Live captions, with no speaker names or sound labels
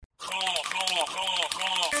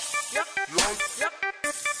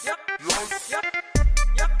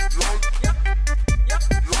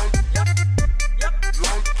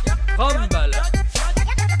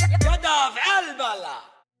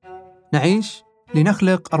نعيش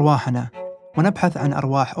لنخلق أرواحنا ونبحث عن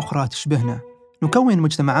أرواح أخرى تشبهنا. نكون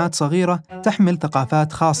مجتمعات صغيرة تحمل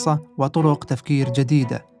ثقافات خاصة وطرق تفكير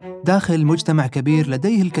جديدة. داخل مجتمع كبير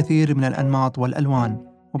لديه الكثير من الأنماط والألوان.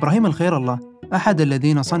 وابراهيم الخيرالله أحد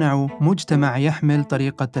الذين صنعوا مجتمع يحمل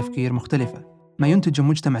طريقة تفكير مختلفة. ما ينتجه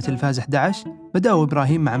مجتمع تلفاز 11 بدأوا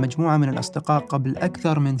إبراهيم مع مجموعة من الأصدقاء قبل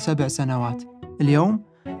أكثر من 7 سنوات. اليوم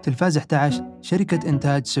تلفاز 11 شركة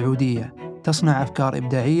إنتاج سعودية تصنع أفكار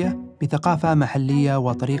إبداعية بثقافة محلية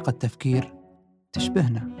وطريقة تفكير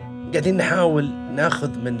تشبهنا. قاعدين نحاول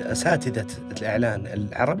ناخذ من أساتذة الإعلان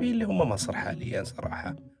العربي اللي هم مصر حاليا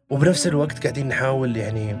صراحة، وبنفس الوقت قاعدين نحاول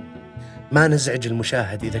يعني ما نزعج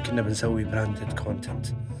المشاهد إذا كنا بنسوي براندد كونتنت.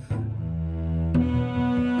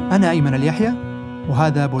 أنا أيمن اليحيى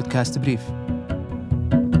وهذا بودكاست بريف.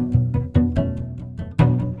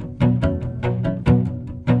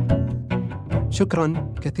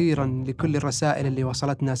 شكراً كثيراً لكل الرسائل اللي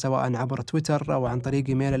وصلتنا سواء عبر تويتر أو عن طريق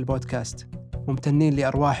إيميل البودكاست. ممتنين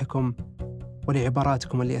لأرواحكم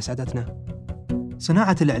ولعباراتكم اللي أسعدتنا.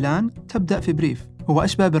 صناعة الإعلان تبدأ في بريف، هو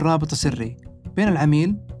أشبه بالرابط السري بين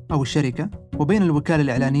العميل أو الشركة وبين الوكالة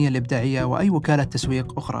الإعلانية الإبداعية وأي وكالة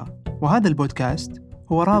تسويق أخرى، وهذا البودكاست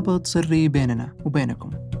هو رابط سري بيننا وبينكم.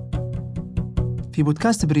 في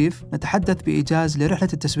بودكاست بريف نتحدث بإيجاز لرحلة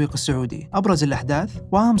التسويق السعودي، أبرز الأحداث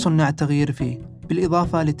وأهم صناع التغيير فيه،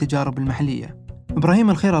 بالإضافة للتجارب المحلية. إبراهيم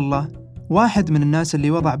الخيرالله واحد من الناس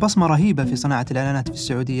اللي وضع بصمة رهيبة في صناعة الإعلانات في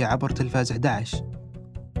السعودية عبر تلفاز 11.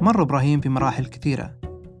 مر إبراهيم في مراحل كثيرة.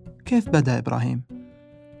 كيف بدأ إبراهيم؟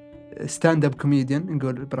 ستاند اب كوميديان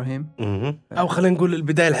نقول إبراهيم، أو خلينا نقول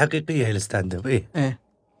البداية الحقيقية هي الستاند اب. إيه.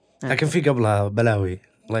 لكن في قبلها بلاوي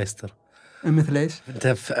الله يستر. مثل إيش؟ أنت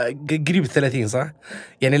قريب 30 صح؟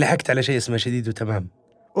 يعني لحقت على شيء اسمه شديد وتمام.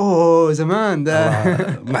 أوه زمان ده.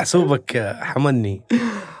 محسوبك حمني.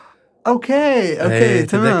 أوكي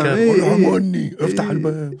تمام. حمني افتح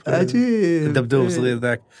الباب. عجيب. الدبدوب صغير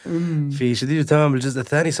ذاك. في شديد وتمام الجزء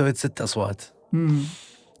الثاني سويت 6 أصوات.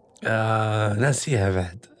 ناسيها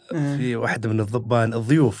بعد. في واحدة من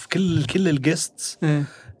الضيوف كل الجيستس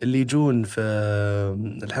اللي يجون في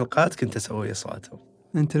الحلقات كنت أسوي أصواتهم.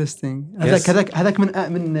 انترستينج. هذاك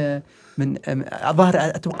من ظاهر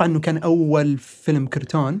أتوقع إنه كان أول فيلم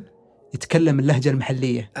كرتون يتكلم اللهجة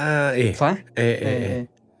المحلية. إيه صح؟ إيه.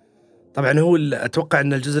 طبعا هو أتوقع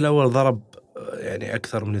أن الجزء الأول ضرب يعني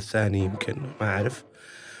أكثر من الثاني يمكن ما أعرف.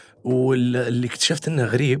 واللي اكتشفت إنه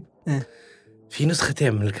غريب في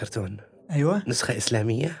نسختين من الكرتون. أيوة. نسخة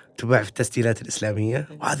إسلامية تباع في التسجيلات الإسلامية،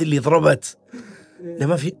 وهذه اللي ضربت.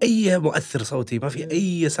 ما في أي مؤثر صوتي، ما في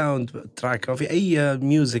أي ساوند تراك، ما في أي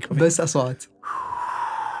ميوزك، بس أصوات.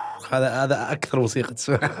 هذا أكثر موسيقى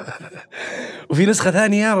تسمعها. وفي نسخة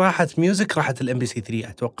ثانية راحت ميوزك، راحت الMP3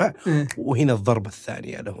 أتوقع، وهنا الضربة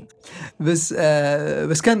الثانية لهم.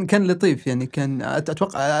 بس كان لطيف يعني. كان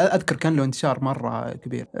أتوقع أذكر كان له انتشار مرة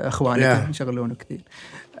كبير. أخواني كانوا يشغلونه كثير.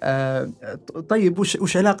 طيب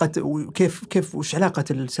وش علاقة وش علاقة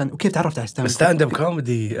وكيف تعرفت على الستاند اب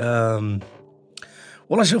كوميدي؟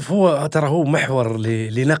 والله شوف، هو محور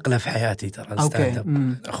لنقله في حياتي ترى الستاند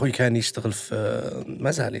اب. أخوي كان يشتغل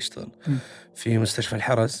ما زال يشتغل في مستشفى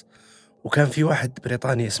الحرس، وكان في واحد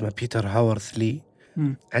بريطاني اسمه بيتر هاورث لي،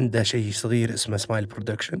 عنده شيء صغير اسمه سمايل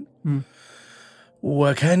برودكشن،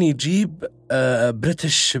 وكان يجيب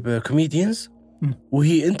بريتش كوميديانز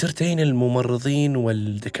وهي انترتين الممرضين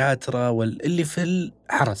والدكاترة واللي في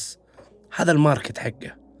الحرس. هذا الماركت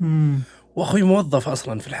حقه. وأخوي موظف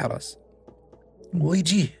أصلا في الحرس،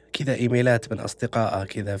 ويجيه كذا إيميلات من أصدقائه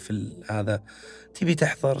كذا في هذا، تبي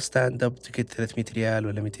تحضر ستاند اب، تكت 300 ريال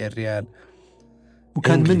ولا 200 ريال.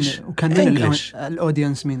 وكان من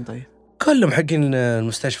الأودينس مين؟ طيب كلهم حقين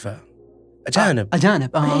المستشفى أجانب.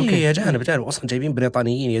 أوكي. أجانب أصلا جايبين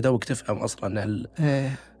بريطانيين يدوك تفهم أصلا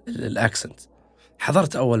الأكسنت.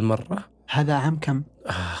 حضرت أول مرة. هذا عام كم؟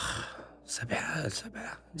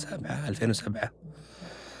 2007.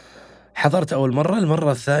 حضرت أول مرة.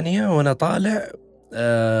 المرة الثانية وأنا طالع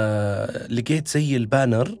لقيت زي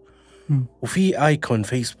البانر وفي آيكون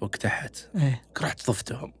فيسبوك تحت. رحت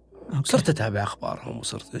ضفتهم. صرت أتابع أخبارهم،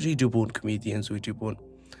 وصرت يجيبون كوميديانز ويجيبون.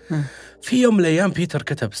 في يوم من الأيام بيتر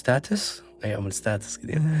كتب ستاتس، أيام الستاتس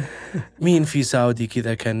كذا، مين في سعودي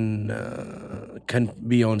كذا كان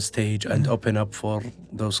be on stage and open up for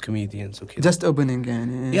those comedians وكذا. just opening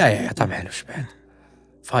يعني. يا طبعا وش بعد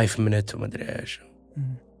 5 minutes وما أدري إيش.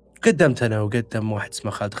 قدمت أنا، وقدم واحد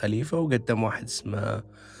اسمه خالد خليفة، وقدم واحد اسمه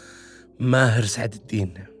ماهر سعد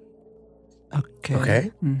الدين.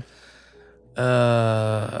 أوكي.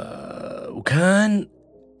 وكان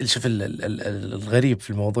شوف الغريب في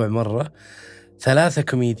الموضوع مرة، 3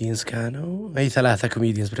 كوميديانز كانوا، أي 3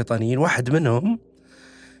 كوميديانز بريطانيين. واحد منهم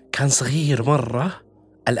كان صغير مرة،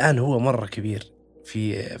 الآن هو مرة كبير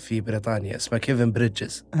في بريطانيا، اسمه كيفن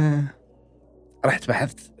بريدجز. رحت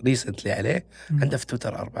بحثت ريسنتلي عليه، عنده في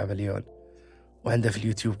تويتر 4 مليون، وعنده في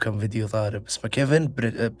اليوتيوب كم فيديو ضارب، اسمه كيفن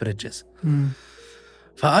بريدجز.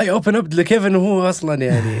 فاي اوبن اب لكيفن وهو اصلا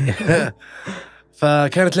يعني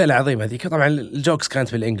فكانت ليلة عظيمة ذيك. طبعا الجوكس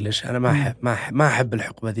كانت بالانجلش، انا ما احب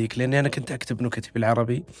الحقبة ذيك، لاني انا كنت اكتب نكتي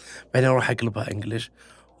بالعربي بعدين اروح اقلبها انجلش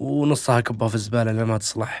ونصها كبها في الزبالة لما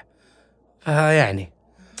تصلح. يعني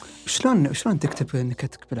شلون تكتب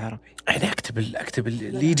نكتك بالعربي؟ يعني اكتب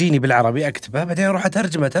اللي يجيني بالعربي اكتبه، بعدين اروح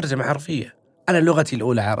اترجمه ترجمة حرفية. أنا لغتي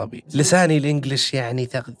الأولى عربي، لساني الإنجليش يعني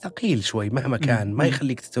ثقيل شوي مهما كان، ما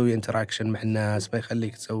يخليك تسوي انتراكشن مع الناس، ما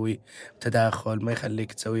يخليك تسوي تداخل، ما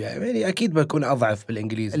يخليك تسوي يعني أكيد بكون أضعف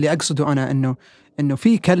بالإنجليزي. اللي أقصده أنا إنه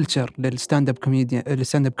في كلتشر للستاند اب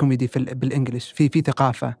كوميدي بالإنجليش، في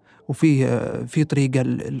ثقافة، وفي طريقة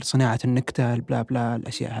لصناعة النكتة، البلا بلا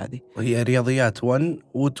الأشياء هذه. وهي رياضيات 1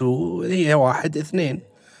 و 2، هي 1 2،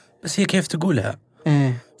 بس هي كيف تقولها.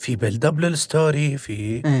 في بيلد اب للستوري،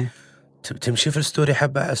 في تمشي في الستوري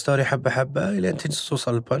حبة إلى أنت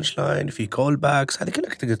توصل البانش لاين، في كول باكس، هذه كلها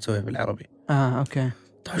تقدر تسويها بالعربي. أوكي.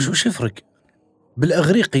 طيب شو يفرق؟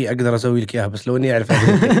 بالأغريقي أقدر أسوي لك إياها، بس لو إني أعرف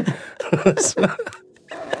أغريقي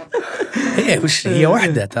هي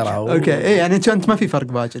واحدة ترى. أوكي. يعني أنت ما في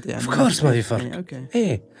فرق واجد يعني. فكورس ما في فرق.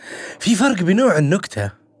 أوكي. في فرق بنوع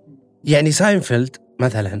النكتة. يعني ساينفيلد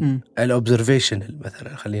مثلا، الأوبزرفيشنال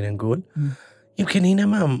مثلا خلينا نقول، يمكن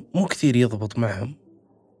هنا مو كثير يضبط معهم.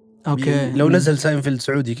 أوكي. لو نزل ساينفيلد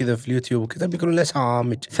سعودي كذا في اليوتيوب وكذا بيقولون ليش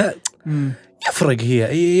عامج. يفرق،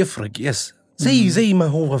 يفرق يس، زي ما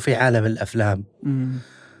هو في عالم الأفلام.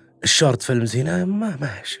 الشورت فيلمز هنا ما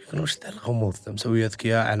يقولون وش ذا الغموض ذا، مسوي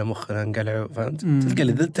أذكياء على مخنا نقلعوا، فهمت؟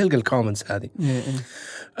 تلقى الكومنتس هذه.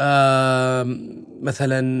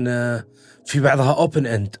 مثلا في بعضها اوبن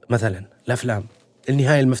اند، مثلا الأفلام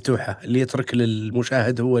النهاية المفتوحة اللي يترك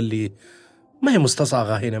للمشاهد هو اللي ما هي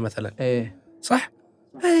مستصاغة هنا مثلا. صح؟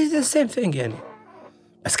 هي the same thing يعني.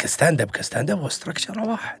 بس كستاند اب هو ستراكشر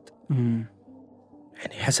واحد.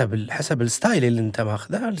 يعني حسب الستايل اللي انت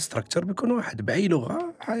ماخذه، الستراكشر بيكون واحد بأي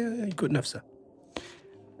لغة يكون نفسه.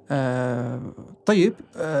 طيب.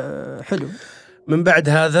 حلو. من بعد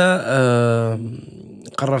هذا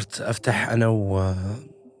قررت أفتح أنا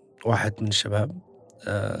وواحد من الشباب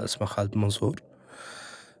اسمه خالد منصور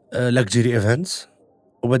لكجري إيفنتس،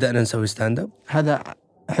 وبدأنا نسوي ستاند اب. هذا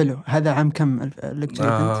حلو. هذا عام كم لكجري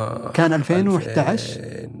إيفنت؟ كان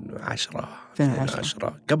 2011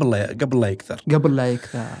 2010 قبل لا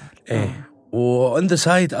يكثر. وان ذا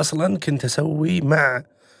سايد اصلا كنت اسوي مع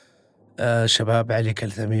شباب علي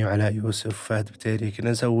كلثمي وعلاء يوسف وفهد بتيري،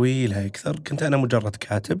 كنا نسوي لا يكثر. كنت انا مجرد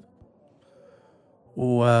كاتب،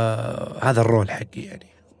 وهذا الرول حقي يعني.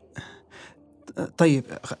 طيب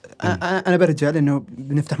أنا برجع لأنه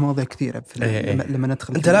بنفتح مواضيع كثيرة لما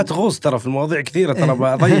ندخل. أنت لا تغوص ترى في المواضيع كثيرة، ترى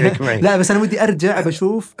بضيعك معي. لا بس أنا ودي أرجع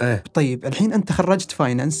بشوف. طيب الحين أنت خرجت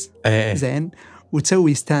فاينانس، زين،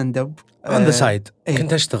 وتسوي ستاند اب on the side.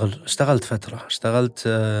 كنت اشتغلت فترة، اشتغلت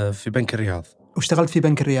في بنك الرياض. واشتغلت في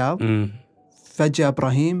بنك الرياض. فجأة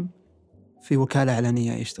إبراهيم في وكالة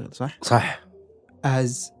إعلانية يشتغل، صح؟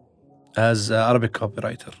 as Arabic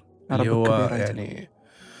copywriter. اللي هو يعني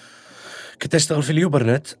كنت أشتغل في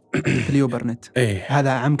اليوبرنت. هذا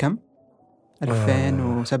عام كم؟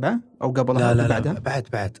 2007 أو قبلها؟ لا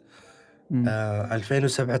بعد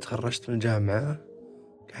 2007 تخرجت من الجامعة،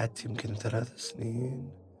 قعدت يمكن 3 سنين،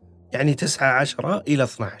 يعني 9-10 إلى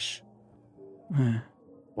 12.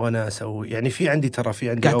 وأنا أسوي يعني في عندي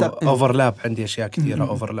أوفرلاب، عندي أشياء كثيرة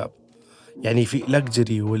أوفرلاب. يعني في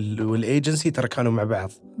لكجري والإيجنسي ترى كانوا مع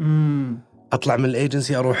بعض. أطلع من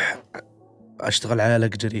الإيجنسي أروح أشتغل على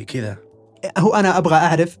لكجري كذا. هو أنا أبغى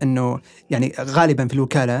أعرف إنه يعني غالباً في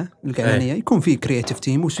الوكالة الإعلانية يكون في كرياتيف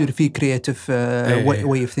تيم ويصير في كرياتيف واي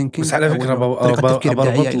اوف ثينكينج. بس على فكرة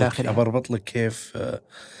بربط لك كيف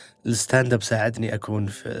الستاند اب ساعدني أكون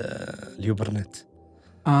في اليوبرنت.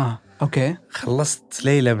 أوكي. خلصت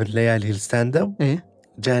ليلة من ليالي الستاند اب.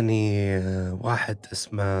 جاني واحد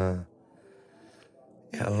اسمه،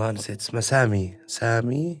 يا الله نسيت اسمه،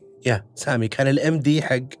 سامي كان الام دي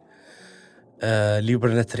حق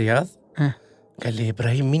اليوبرنت رياض. قال لي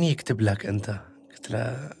إبراهيم مين يكتب لك أنت؟ قلت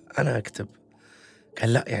له أنا أكتب.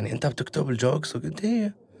 قال لا يعني أنت بتكتب الجوكس؟ وقلت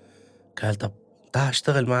إيه. قال طب تعال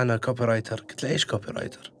اشتغل معنا كوبي رايتر. قلت له إيش كوبي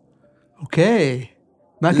رايتر؟ أوكي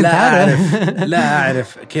ما كنت عارف. لا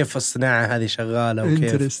أعرف كيف الصناعة هذه شغالة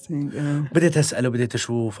وكيف. بديت أسأل وبديت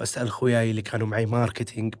أسأل خوياي اللي كانوا معي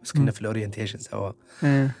ماركتينج، بس كنا في الأورينتيشن سوا.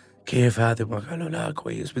 كيف هذا؟ ما قالوا لا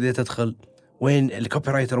كويس. بديت أدخل وين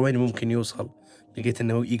الكوبي رايتر وين ممكن يوصل، لقيت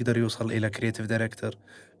انه يقدر يوصل الى كرياتيف دايركتور.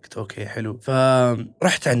 قلت اوكي حلو.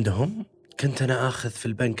 فرحت عندهم، كنت انا اخذ في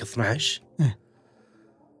البنك 12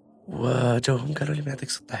 وجوهم قالوا لي بنعطيك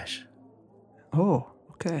 16.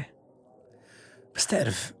 اوكي. بس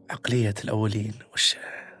تعرف عقلية الأولين وش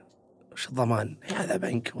الضمان، هذا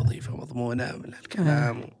بنك وظيفة مضمونة من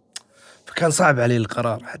هالكلام. فكان صعب علي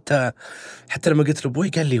القرار. حتى لما قلت له أبوي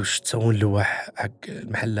قال لي وش تسوون لوح حق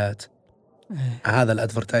المحلات، هذا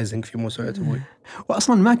الادفرتايزنج في موسوعة أبوي.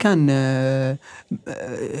 وأصلا ما كان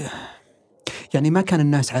يعني ما كان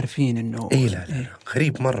الناس عارفين إنه لا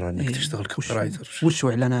غريب مرة إنك تشتغل كوبي رايتر. وشو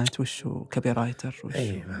إعلانات، وشو كبير رايتر،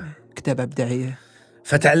 وشو كتابة إبداعية.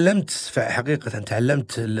 فتعلمت حقيقة،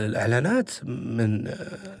 تعلمت الإعلانات من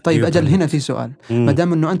طيب أجل هنا في سؤال. ما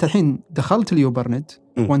دام إنه أنت الحين دخلت اليوبرنت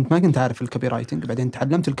وأنت ما كنت عارف الكوبي رايتنج، بعدين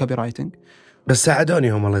تعلمت الكوبي رايتنج. بس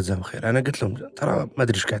ساعدوني هم الله يجزاهم خير. أنا قلت لهم ترى ما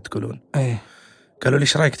أدري إيش قاعد تقولون. قالوا لي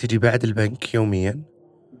إيش رأيك تجي بعد البنك يوميا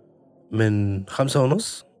من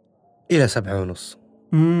 5:30 إلى 7:30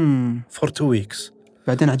 for 2 weeks.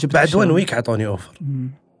 بعدين عجبت بعد 1 week عطوني أوفر.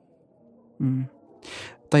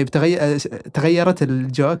 طيب تغيرت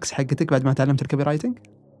الجوكس حقتك بعد ما تعلمت الكوبي رايتنج؟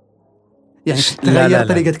 يعني تغير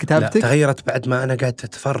طريقة كتابتك؟ لا تغيرت بعد ما أنا قاعد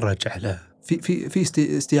أتفرج على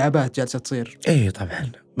في استيعابات جالسة تصير.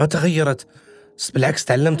 طبعا ما تغيرت، بالعكس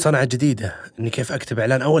تعلمت صنعة جديدة، إني كيف أكتب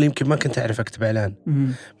إعلان. أول يمكن ما كنت أعرف أكتب إعلان،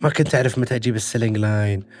 ما كنت أعرف متى أجيب السيلينج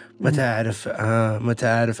لاين، متى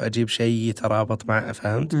أعرف أجيب شيء يترابط مع،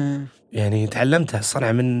 فهمت؟ يعني تعلمتها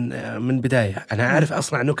الصنعة من بداية. أنا أعرف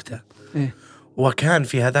أصنع نكتة. وكان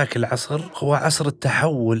في هذاك العصر هو عصر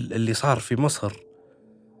التحول اللي صار في مصر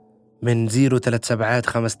من 0 3 7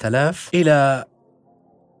 5000 إلى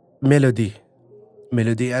ميلودي.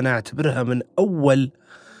 أنا أعتبرها من أول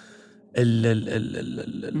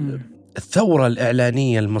الثورة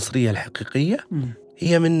الإعلانية المصرية الحقيقية.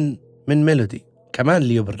 هي من ميلودي. كمان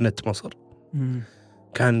اليوبرنت مصر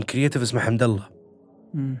كان كرياتيف اسمه حمد الله.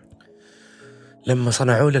 لما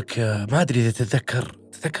صنعوا لك ما أدري إذا تتذكر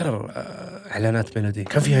إعلانات ميلودي،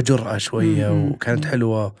 كان فيها جرأة شوية وكانت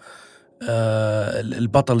حلوة.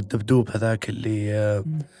 البطل الدبدوب هذاك اللي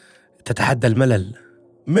تتحدى الملل،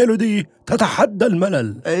 ميلودي تتحدى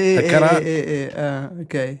الملل. تذكرها؟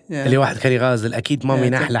 اوكي. اللي واحد كان يغازل اكيد مامي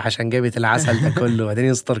نحله عشان جابت العسل ده كله بعدين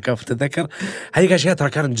يسطر كف. تتذكر هذه الاشياء ترى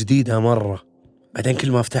كانت جديده مره. بعدين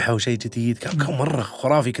كل ما افتحه شيء جديد كان مره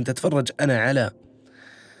خرافي. كنت اتفرج انا على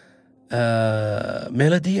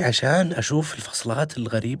ميلودي عشان اشوف الفصلات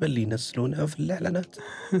الغريبه اللي ينزلونها في الاعلانات.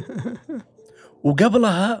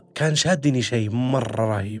 وقبلها كان شادني شيء مره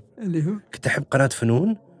رهيب، اللي هو كنت احب قناه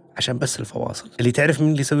فنون عشان بس الفواصل. اللي تعرف مين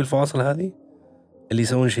اللي يسوي الفواصل هذه؟ اللي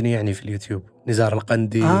يسوون شنو يعني في اليوتيوب، نزار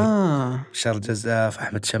القندي، شر جزاف،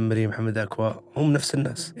 أحمد شمري، محمد أكوا، هم نفس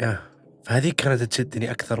الناس. فهذه كانت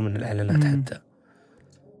تشدني أكثر من الإعلانات حتى.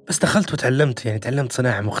 بس دخلت وتعلمت، يعني تعلمت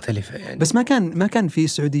صناعة مختلفة يعني. بس ما كان في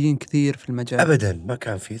سعوديين كثير في المجال أبدا، ما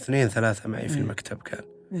كان في 2 3 معي في المكتب كان.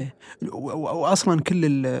 وأصلا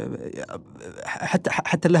كل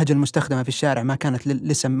حتى اللهجة المستخدمة في الشارع ما كانت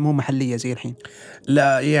لسه مو محلية زي الحين.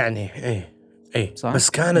 لا يعني بس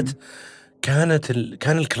كان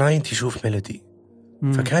الكلاينت يشوف ميلودي،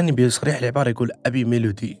 فكان بصريح العبارة يقول أبي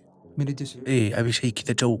ميلودي. أبي شيء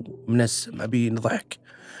كذا جو منسم، أبي نضحك.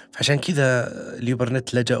 فعشان كذا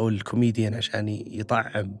اليوبرنت لجأوا الكوميديان عشان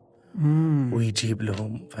يطعم ويجيب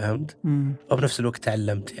لهم، فهمت؟ وبنفس الوقت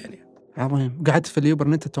تعلمت يعني. عظيم. قعدت في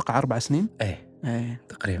اليوبرنت أتوقع 4 سنين.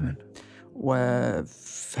 تقريبا.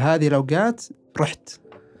 وفي هذه الأوقات رحت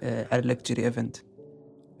على اللكجري إيفنت.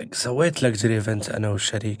 سويت لكجري إيفنت أنا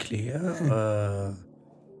والشريك لي.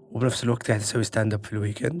 وبنفس الوقت قاعد أسوي ستاند أب في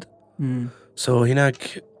الويكند.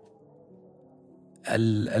 هناك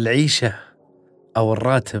العيشة أو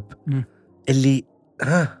الراتب اللي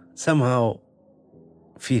somehow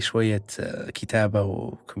في شوية كتابة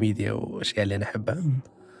وكوميديا وأشياء اللي أنا أحبها.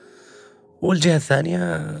 والجهة الثانية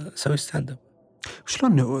أسوي ستاند أب.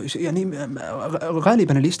 شلون يعني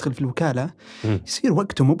غالبا اللي يشتغل في الوكالة يصير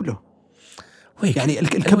وقته مبله. يعني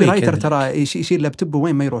الكوبي رايتر ترى يشيل لابتوبه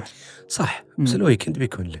وين ما يروح. صح. بس الويكند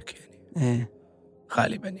بيكون لك يعني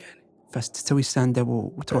غالبا يعني. بس تسوي ستاند اب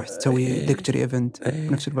وتروح تسوي لكتشري ايفنت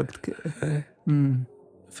بنفس الوقت.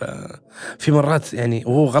 ففي مرات يعني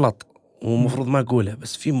وهو غلط ومفروض ما أقوله،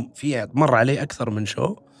 بس في مر علي أكثر من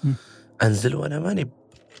شو أنزل وأنا ماني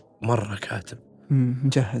مرة كاتب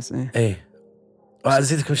مجهز.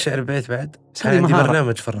 وأزيدكم الشعر بيت بعد عندي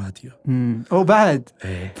برنامج في الراديو. أو بعد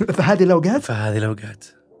في هذه الأوقات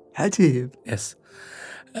عجيب. يس.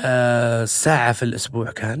 ساعة في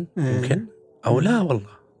الأسبوع كان ممكن أو لا والله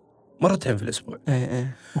 2 مرات في الأسبوع.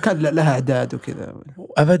 وكان لها إعداد وكذا.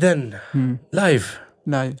 أبدا لايف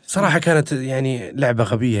لايف صراحة كانت يعني لعبة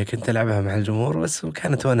غبية، كنت ألعبها مع الجمهور بس،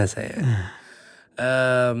 وكانت ونسة يعني.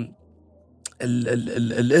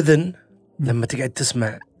 الإذن لما تقعد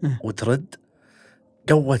تسمع وترد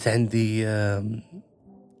قوت عندي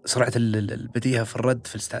سرعة البديهة في الرد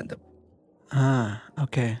في الستاند اب.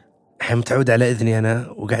 أوكي. الحين متعود على إذني أنا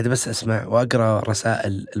وقاعد بس أسمع وأقرأ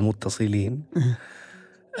رسائل المتصلين.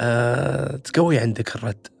 تقوي عندك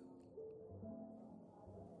الرد.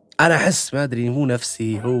 أنا أحس ما أدري مو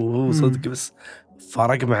نفسي، هو صدق، بس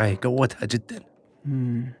فرق معي، قوتها جدا.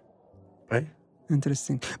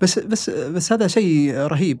 interesting. بس هذا شيء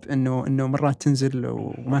رهيب إنه مرات تنزل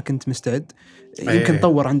وما كنت مستعد. يمكن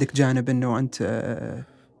طور عندك جانب إنه أنت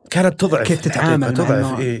كانت تضعف، كيف تتعامل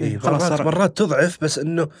تضعف. خلاص مرات تضعف، بس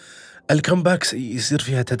إنه الكمباكس يصير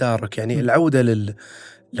فيها تدارك يعني. العودة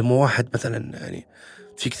لما واحد مثلا يعني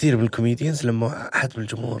في كثير من الكوميديانز لما أحد من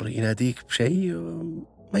الجمهور يناديك بشيء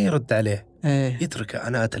ما يرد عليه، يتركه.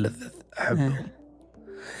 أنا أتلذذ، أحبهم.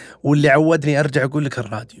 واللي عودني أرجع أقول لك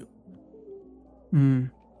الراديو.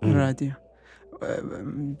 الراديو.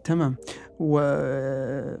 تمام.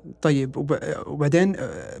 طيب وبعدين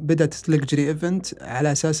بدأت لكجري إيفنت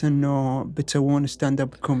على أساس إنه بتسوون ستاند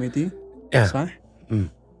أب كوميدي، صح؟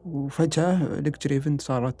 وفجأة لكجري إيفنت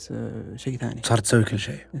صارت شيء ثاني. صارت تسوي كل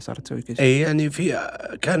شيء. أي يعني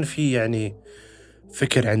كان في يعني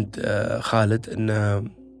فكر عند خالد إنه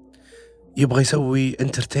يبغى يسوي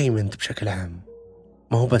انترتينمنت بشكل عام،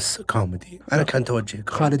 ما هو بس كوميدي. أنا كان توجهي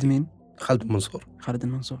خالد مين؟ خالد المنصور. خالد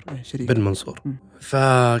المنصور، شريك بن منصور.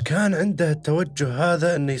 فكان عنده التوجه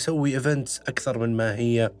هذا إنه يسوي إيفنتس أكثر من ما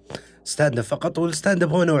هي ستاند اب فقط. والستاند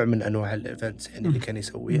اب هو نوع من أنواع الإيفنتس يعني اللي كان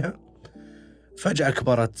يسويها. فجأة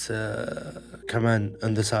كبرت كمان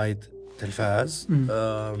on the side تلفاز.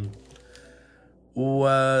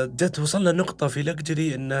 وجت وصلنا نقطة في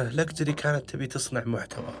لكجري إنه لكجري كانت تبي تصنع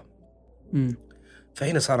محتوى.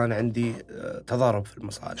 فهنا صار أنا عندي تضارب في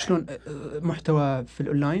المصالح. شلون محتوى في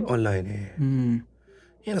الأونلاين؟ أونلاين إيه.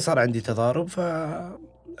 هنا صار عندي تضارب،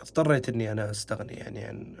 فاضطريت إني أنا أستغني يعني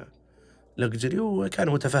عن لكجري. وكان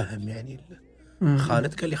متفهم يعني.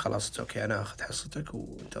 خالد قال لي خلاص أوكي، أنا أخذ حصتك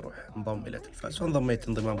وأنت روح انضم إلى تلفاز. فانضميت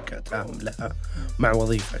انضمام تام لها مع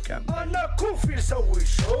وظيفة كاملة. أنا كوفي يسوي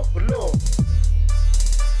شغله،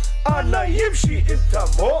 أنا يمشي أنت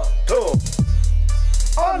موتو،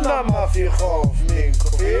 أنا ما في خوف من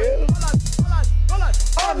كبير،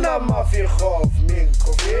 أنا ما في خوف من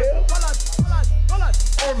كبير،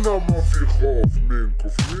 أنا ما في خوف من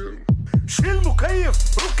كبير. شيل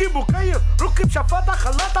مكيف، ركب شفاطة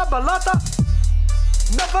خلاطة بلاطة،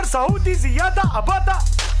 نفر سعودي زيادة أباطة.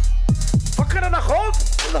 فكر أنا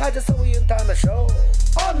خوف؟ كل حاجة سوي أنت أنا شو.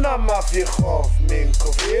 أنا ما في خوف من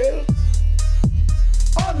كبير،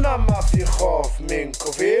 أنا ما في خوف من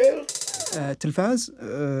كبير. تلفاز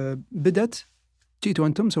بدت، جيتوا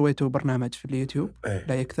أنتم سويتوا برنامج في اليوتيوب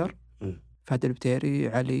لا يكثر، فهد البتيري،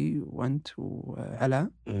 علي وأنت وعلاء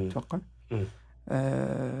أتوقع.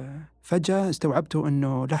 فجأة استوعبتوا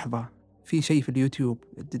إنه لحظة، في شيء في اليوتيوب،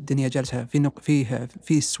 الدنيا جالسة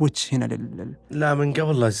في سويتش هنا لا، من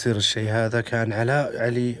قبل لا يصير الشيء هذا كان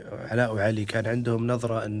علاء وعلي كان عندهم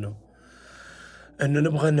نظرة إنه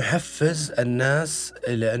نبغى نحفز الناس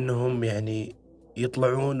لأنهم يعني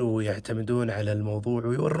يطلعون ويعتمدون على الموضوع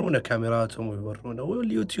ويورونا كاميراتهم ويورونا.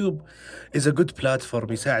 واليوتيوب is a good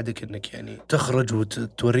platform يساعدك إنك يعني تخرج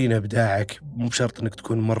وتورينا إبداعك، مو بشرط إنك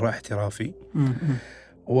تكون مرة احترافي.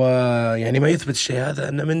 ويعني ما يثبت الشيء هذا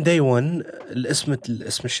أن من day one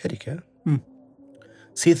اسم الشركة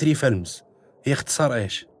C3 Films هي اختصار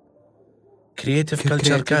إيش؟ Creative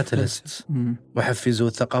Culture Catalyst، محفزو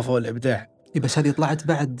الثقافة والإبداع. بس هذه طلعت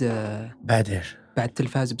بعد إيش؟ بعد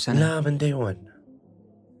تلفاز بسنة؟ لا، من day one.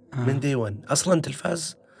 من day one. أصلاً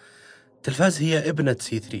تلفاز هي ابنة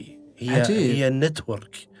C3. هي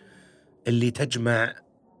النتورك اللي تجمع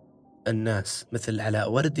الناس، مثل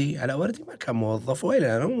علاء وردي ما كان موظف،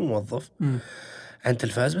 وإلى الآن مو موظف عن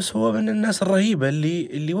تلفاز، بس هو من الناس الرهيبة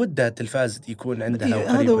اللي ودها تلفاز يكون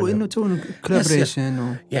عندها هذا وإنه تون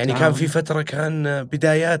كولابريشن يعني كان في فترة كان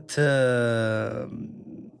بدايات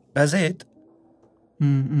بازيد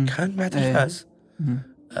كان مع تلفاز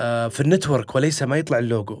في النتورك، وليس ما يطلع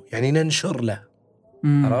اللوجو يعني ننشر له.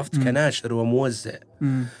 عرفت؟ كناشر وموزع.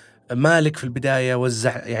 مالك في البداية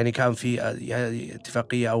وزع يعني، كان في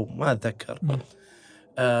اتفاقية أو ما أتذكر.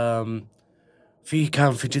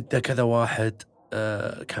 كان في جدة كذا واحد،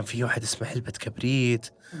 كان في واحد اسمه حلبة كبريت،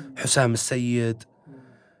 حسام السيد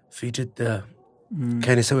في جدة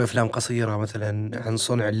كان يسوي أفلام قصيرة مثلا عن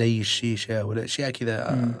صنع اللي الشيشة ولا أشياء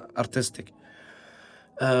كذا أرتستيك.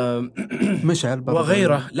 مشعل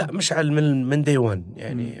وغيره. لا، مشعل من day one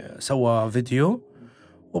يعني سوى فيديو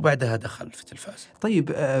وبعدها دخل في تلفاز.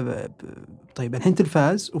 طيب الحين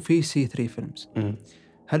تلفاز وفي C3 فيلمز.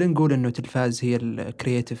 هل نقول إنه تلفاز هي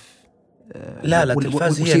الكرياتيف؟ لا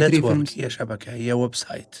تلفاز هي نتورك، هي شبكة، هي ويب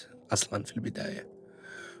سايت أصلا في البداية،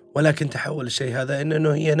 ولكن تحول الشيء هذا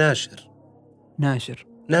إنه هي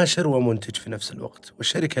ناشر ومنتج في نفس الوقت،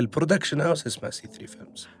 والشركة البرودكشن هاوس اسمها C3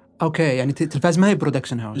 فيلمز. أوكي، يعني تلفاز ما هي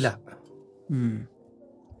برودكشن هاوس؟ لا.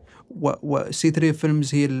 C3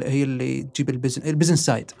 فيلمز هي اللي تجيب البزنس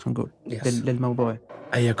سايد، خلينا نقول للموضوع.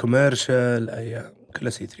 أي كوميرشال، أي كله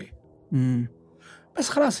C3. بس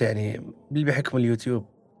خلاص يعني بحكم اليوتيوب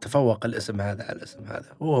تفوق الاسم هذا على الاسم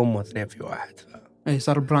هذا، وهم اثنين في واحد. أي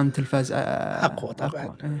صار براند تلفاز أقوى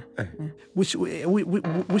طبعا.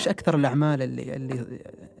 وش أكثر الأعمال اللي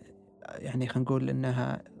يعني خلينا نقول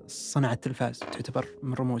إنها صنعت تلفاز تعتبر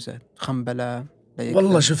من رموزه؟ خنبلة.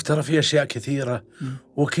 والله شفت ترى في أشياء كثيرة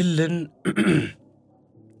وكل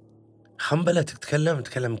خنبلة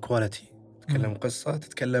تتكلم كواليتي، تتكلم قصة،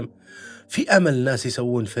 تتكلم في أمل ناس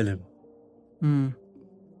يسوون فيلم.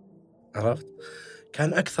 عرفت؟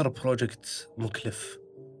 كان أكثر بروجكت مكلف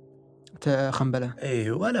خنبلة.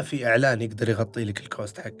 إيه، ولا في إعلان يقدر يغطي لك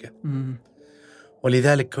الكوست حقه.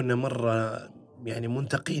 ولذلك كنا مرة يعني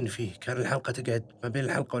منتقين فيه، كان الحلقة تقعد ما بين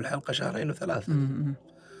الحلقة والحلقة 2 أو 3 شهور.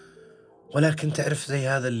 ولكن تعرف زي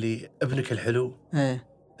هذا اللي ابنك الحلو،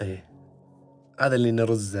 إيه هذا اللي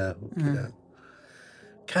نرزه وكذا.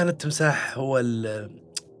 كان التمساح هو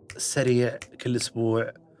السريع كل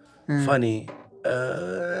أسبوع، فاني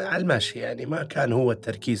على الماشي، يعني ما كان هو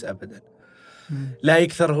التركيز أبدا. لا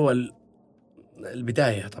يكثر هو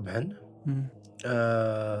البداية طبعا.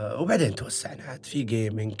 وبعدين توسعنا عاد في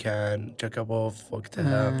جيمين، كان جاكابوف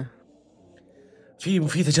وقتها.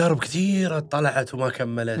 في تجارب كثيرة طلعت وما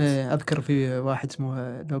كملت. أذكر في واحد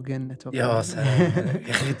اسمه لوجين. يا سلام يا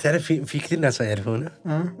أخي، تعرف في كثير ناس يعرفونه.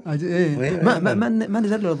 ما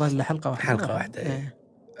نزل له ظل حلقة واحدة.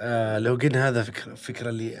 لوجين هذا فكرة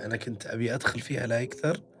اللي أنا كنت أبي أدخل فيها لا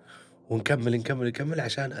يكثر، ونكمل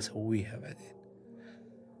عشان أسويها بعدين.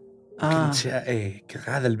 كنت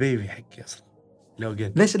هذا البيبي حقي أصلا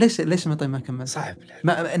لوجين. ليش ما كمل؟ صعب.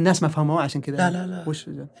 الناس ما فهموه عشان كذا. لا وش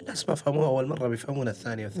الناس ما فهموه أول مرة، بيفهمون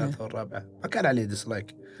الثانية والثالثة والرابعة. ما كان عليه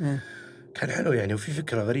ديسلايك. كان حلو يعني، وفي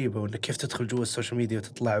فكرة غريبة وإنك كيف تدخل جوا السوشيال ميديا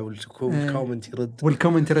وتطلع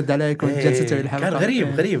والكومنت يرد عليك وانت جالس تسوي الحلقة.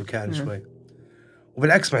 كان غريب كان شوي.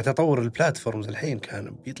 وبالعكس مع تطور البلاتفورمز الحين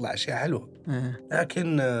كان بيطلع أشياء حلوة.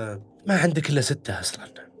 لكن ما عندك إلا 6 أصلاً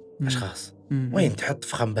أشخاص. وين تحط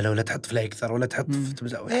في خنبلة، ولا تحط في لا يكثر، ولا تحط في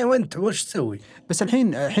تمزاق. وانت وش تسوي؟ بس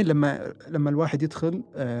الحين لما الواحد يدخل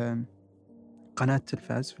قناة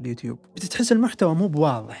تلفاز في اليوتيوب بتحس المحتوى مو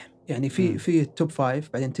بواضح. يعني في توب 5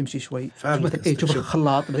 بعدين تمشي شوي مثلا تشوف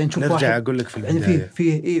الخلاط، بعدين تشوف نرجع أقول لك في البداية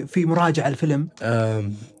يعني في مراجعة الفيلم.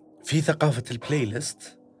 في ثقافة البلاي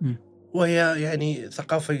ليست، وهي يعني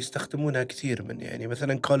ثقافة يستخدمونها كثير من يعني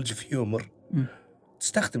مثلا كولج في هيومر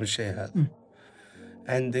تستخدم الشيء هذا.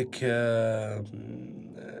 عندك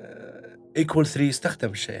إيكوال 3 استخدم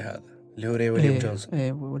الشيء هذا اللي هو ويليام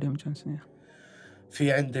جونسون.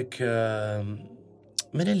 في عندك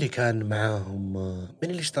من اللي كان معاهم، من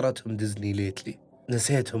اللي اشترتهم ديزني ليتلي،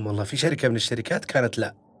 نسيتهم والله. في شركة من الشركات كانت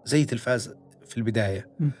لا زي تلفاز في البداية،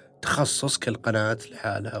 تخصص كل قناة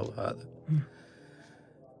لحالها وهذا.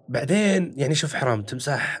 بعدين يعني شوف حرام،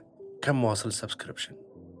 تمساح كم واصل سبسكريبشن؟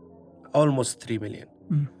 almost 3 مليون.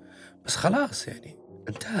 بس خلاص يعني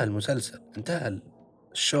انتهى المسلسل، انتهى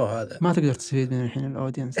الشو هذا، ما تقدر تستفيد من الحين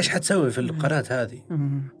الأودينس. إيش حتسوي في القناة هذه؟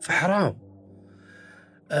 فحرام.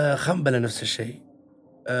 خنبلة نفس الشيء،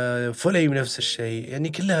 فوليم نفس الشيء، يعني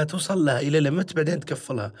كلها توصل لها إلى لمت بعدين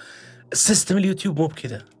تكفلها. السيستم اليوتيوب مو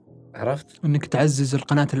بكذا، عرفت؟ إنك تعزز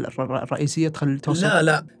القناة الرئيسية تخلي توصل.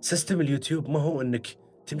 لا سيستم اليوتيوب ما هو إنك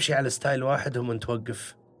تمشي على ستايل واحد ومن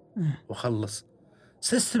توقف وخلص.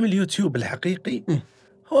 سيستم اليوتيوب الحقيقي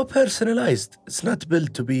هو personalized. It's not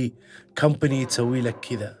built to be company تسوي لك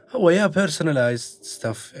كذا. هو يا personalized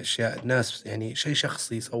stuff، أشياء ناس يعني شيء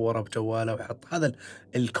شخصي صوره بجواله وحط. هذا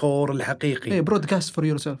الكور الحقيقي. broadcast for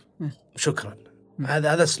yourself. شكرا.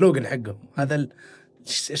 هذا سلوغن حقهم. هذا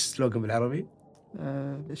إيش سلوغن بالعربي؟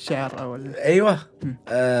 الشعار أو أيوة.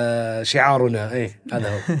 شعارنا. إيه هذا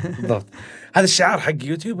هو بالضبط. هذا الشعار حق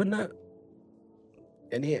يوتيوب إنه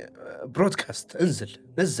يعني برودكاست،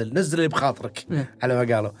 نزل اللي بخاطرك على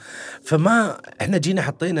ما قالوا. فما احنا جينا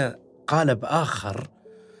حطينا قالب آخر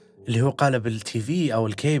اللي هو قالب التي في أو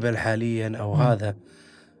الكيبل حاليا أو هذا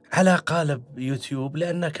على قالب يوتيوب،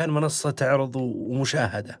 لأنه كان منصة تعرض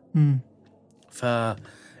ومشاهدة.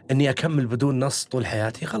 فإني أكمل بدون نص طول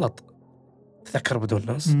حياتي غلط. تذكر بدون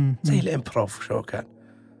نص زي الإمبروف شو كان،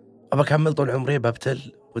 أبى أكمل طول عمري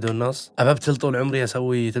ببتل بدون نص. أببتل طول عمري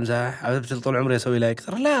أسوي تمساح، أببتل طول عمري أسوي لا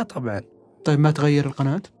أكثر، لا طبعا. طيب ما تغير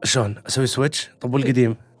القناة؟ شلون أسوي سويتش؟ طب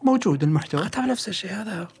والقديم موجود المحتوى طبعا نفس الشيء،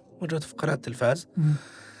 هذا موجود في قناة التلفاز.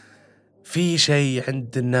 في شيء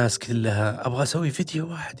عند الناس كلها أبغى أسوي فيديو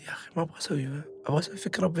واحد، يا أخي ما أبغى أسوي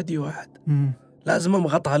فكرة بفيديو واحد. لازم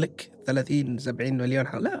أمغطها لك 30-70 مليون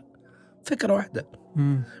لا، فكرة واحدة.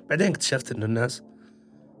 بعدين اكتشفت إنه الناس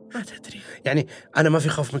ما تدري، يعني أنا ما في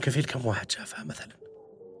خوف من كفيل كم واحد شافها مثلا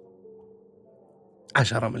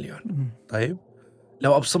 10 مليون. طيب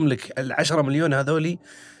لو أبصم لك 10 مليون هذولي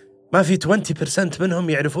ما في 20% منهم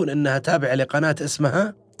يعرفون إنها تابعة لقناة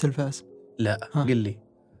اسمها تلفاز. لا قل لي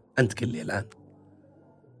أنت، قل لي الآن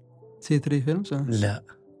C3 فيلمز. لا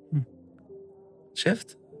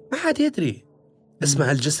شفت ما حد يدري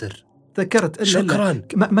اسمها الجسر. تذكرت شكرا.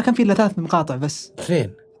 ما كان في إلا 3 مقاطع بس.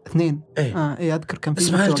 2 إيه أذكر كان في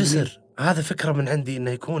اسمها الجسر. هذا فكرة من عندي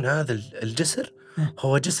إنه يكون هذا الجسر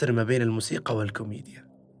هو جسر ما بين الموسيقى والكوميديا.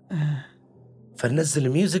 فننزل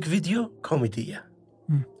ميوزك فيديو كوميدية.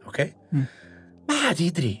 أوكي. ما حد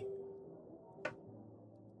يدري.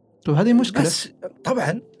 طب هذه مشكلة. بس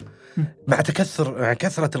طبعا مع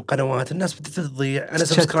كثرة القنوات الناس بدأت تضيع. أنا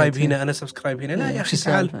سبسكرايب هنا، أنا سبسكرايب هنا. لا يا أخي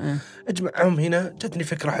تعال أجمعهم هنا. جتني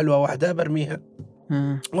فكرة حلوة واحدة برميها.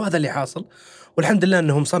 وهذا اللي حاصل. والحمد لله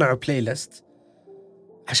أنهم صنعوا بلاي ليست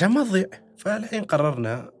عشان ما تضيع. فالحين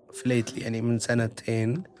قررنا في ليتلي يعني من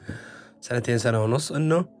سنتين سنة ونص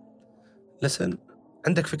إنه لسن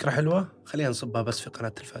عندك فكرة حلوة خلينا نصبها بس في قناة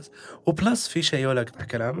التلفاز. وبلس في شيء ولا أقطع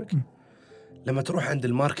كلامك، لما تروح عند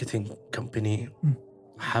الماركتينج كمباني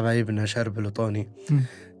حبايبنا شربل وطوني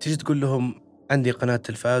تيجي تقول لهم عندي قناة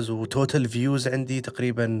تلفاز وتوتال فيوز عندي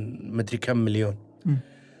تقريبا مدري كم مليون،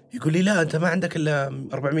 يقول لي لا أنت ما عندك إلا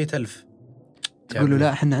 400,000. تقول له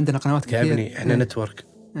لا إحنا عندنا قنوات كثير يا ابني إحنا نتورك.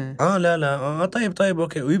 لا طيب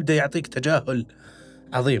أوكي. ويبدأ يعطيك تجاهل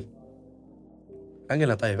عظيم.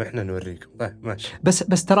 أقول طيب إحنا نوريكم. طيب ماشي.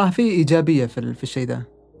 بس تراه في إيجابية في الشيء ده،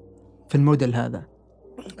 في الموديل هذا.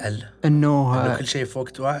 إنه كل شيء في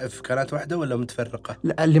وقت في قناة واحدة ولا متفرقة؟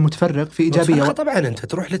 لا اللي متفرق في إيجابية. طبعا أنت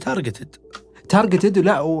تروح تارجتد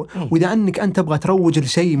لا وإذا أنك أنت تبغى تروج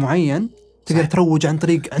لشيء معين تقدر تروج عن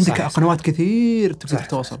طريق عندك قنوات كثير تقدر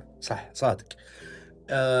توصل. صح صادق.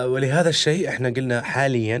 ولهذا الشيء إحنا قلنا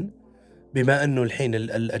حاليا بما أنه الحين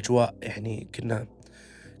الأجواء يعني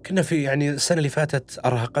كنا في يعني السنة اللي فاتت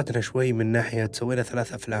أرهقتنا شوي من ناحية سوينا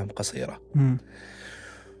 3 أفلام قصيرة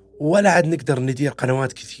ولا عاد نقدر ندير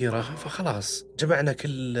قنوات كثيرة. فخلاص جمعنا كل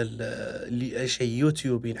اللي شيء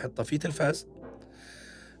يوتيوب ينحطه في تلفاز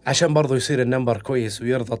عشان برضو يصير النمبر كويس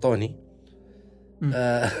ويرضى طوني.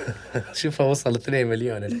 شوفه وصل 2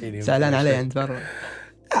 مليون الحين. زعلان عليه عند برا.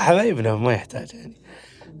 حبايبنا ما يحتاج يعني.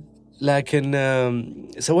 لكن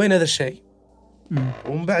سوينا هذا الشيء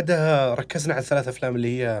ومن بعدها ركزنا على 3 أفلام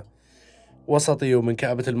اللي هي وسطي ومن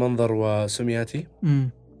كآبة المنظر وسمياتي.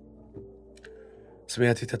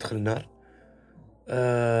 سمياتي تدخل النار.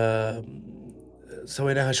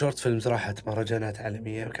 سويناها شورت فيلمز راحت مهرجانات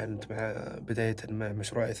عالمية وكانت بداية مع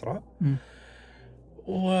مشروع إثراء.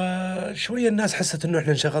 وشوية الناس حست إنه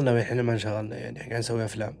إحنا انشغلنا وإحنا ما انشغلنا يعني قاعد نسوي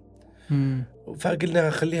أفلام. فقلنا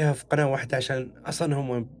خليها في قناة واحدة عشان أصلاً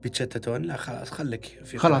هم بيتشتتون. لا خلاص خليك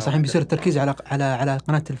في خلاص الحين بيصير التركيز على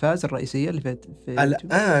قناة التلفاز الرئيسية اللي في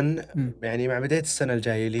الآن يعني مع بداية السنة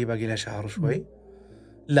الجاية اللي باقي لها شهر شوي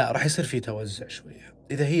لا راح يصير في توزع شوية.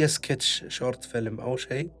 إذا هي سكتش شورت فيلم أو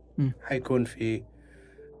شيء حيكون في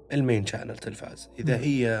المين شانل تلفاز. إذا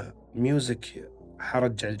هي ميوزك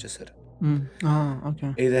حرجع الجسر.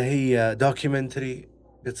 أوكي. إذا هي دوكيومنتري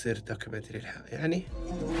بتصير دوكيومنتري يعني.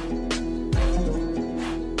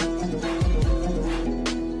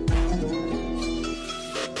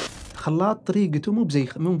 خلاط طريقته مو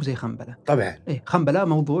بزي خنبلة. طبعا إيه خنبلة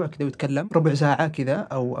موضوع كذا ويتكلم ربع ساعة كذا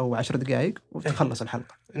أو 10 دقائق وتخلص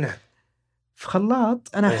الحلقة. نعم. في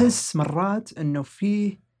خلاط أنا أحس مرات إنه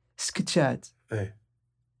فيه سكتشات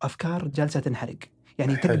أفكار جالسة تنحرق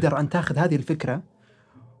يعني. حلو. تقدر أن تأخذ هذه الفكرة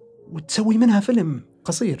وتسوي منها فيلم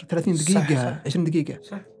قصير 30 دقيقة صح. 20 دقيقة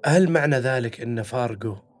صح. هل معنى ذلك إن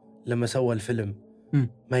فارغو لما سوى الفيلم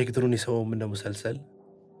ما يقدرون يسوون منه مسلسل؟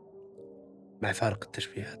 مع فارق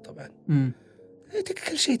التشبيهات طبعا.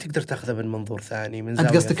 كل شيء تقدر تاخذه من منظور ثاني من زاوية.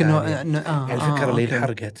 أنت قصدك إنه يعني الفكرة اللي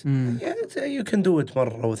انحرقت يعني you can do it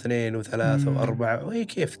مرة و2 و3 و4 وهي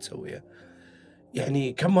كيف تسويها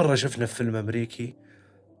يعني. كم مرة شفنا في فيلم أمريكي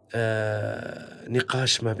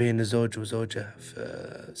نقاش ما بين زوج وزوجة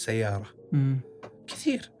في سيارة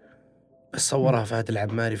كثير بس صورها فهد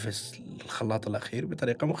العماري في الخلاط الأخير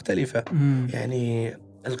بطريقة مختلفة. يعني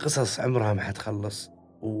القصص عمرها ما حتخلص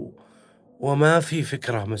وما في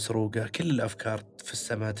فكرة مسروقة، كل الأفكار في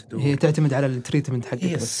السماء تدور. هي تعتمد على التريتمنت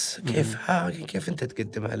حقك بس كيف أنت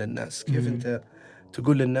تقدمها للناس، كيف أنت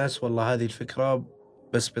تقول للناس والله هذه الفكرة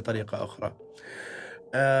بس بطريقة أخرى.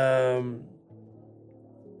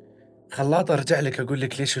 خلاط أرجع لك أقول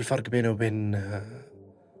لك ليش الفرق بينه وبين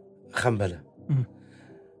خنبلة.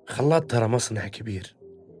 خلاط ترى مصنع كبير.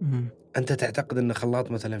 أنت تعتقد أن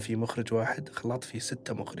خلاط مثلا في مخرج واحد، خلاط فيه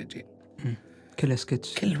 6 مخرجين. كل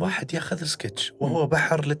سكتش، كل واحد ياخذ سكتش، وهو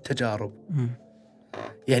بحر للتجارب.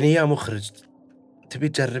 يعني يا مخرج تبي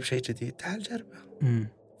تجرب شيء جديد، تعال جربه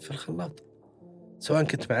في الخلاط، سواء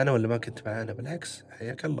كنت معنا ولا ما كنت معنا، بالعكس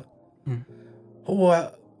حياك الله.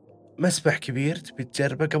 هو مسبح كبير تبي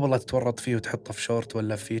تجربه قبل لا تتورط فيه وتحطه في شورت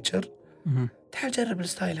ولا في فيتشر. تعال جرب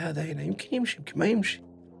الستايل هذا هنا، يمكن يمشي يمكن ما يمشي.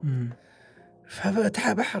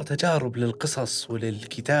 فبتاع بحر تجارب للقصص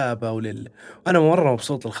وللكتابة وأنا مرة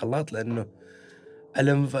مبسوط الخلاط، لأنه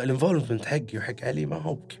الانفولفمنت حقي وحق علي ما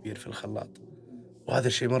هو كبير في الخلاط، وهذا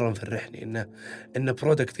الشيء مرة مفرحني. إنه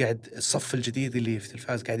برودكت قاعد، الصف الجديد اللي في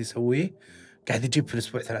التلفاز قاعد يسويه قاعد يجيب في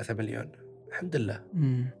الأسبوع 3 مليون، الحمد لله.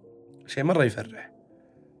 شيء مرة يفرح.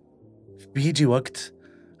 بيجي وقت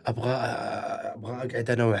أبغى أقعد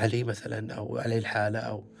أنا وعلي مثلا، أو علي الحالة،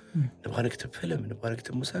 أو نبغى نكتب فيلم، نبغى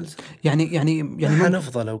نكتب مسلسل. يعني ما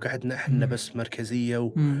نفضل لو قعدنا إحنا بس مركزية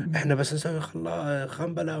وإحنا بس نسوي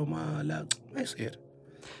خنبلة وما لا ما يصير.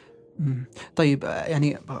 طيب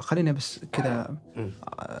يعني خلينا بس كذا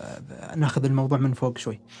ناخذ الموضوع من فوق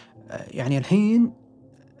شوي. يعني الحين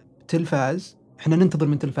تلفاز، إحنا ننتظر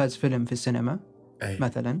من تلفاز فيلم في السينما.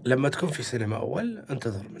 مثلا لما تكون في سينما أول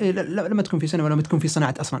انتظر منه. لما تكون في سينما، لما تكون في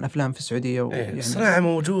صناعة أصلا أفلام في السعودية يعني الصناعة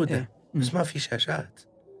موجودة. بس ما في شاشات.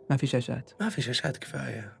 ما في شاشات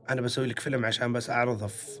كفاية. أنا بسوي لك فيلم عشان بس أعرضه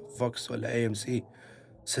في فوكس ولا AMC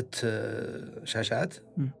 6 شاشات.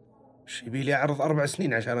 شي بيلي أعرض 4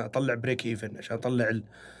 سنين عشان أطلع بريك إيفن، عشان أطلع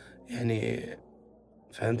يعني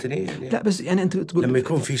فهمتني يعني. لا بس يعني أنت تقول لما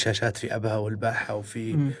يكون في شاشات في أبها والباحة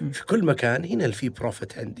وفي في كل مكان، هنا اللي في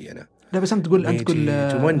بروفيت عندي أنا. لا بس أنت تقول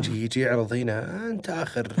جمنجي يجي يعرض هنا، أنت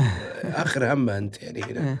آخر همه أنت يعني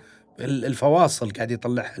هنا. الفواصل قاعد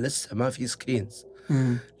يطلعها لسه ما في سكرينز.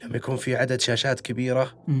 لما يكون في عدد شاشات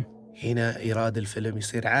كبيرة هنا إيراد الفيلم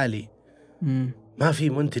يصير عالي. ما في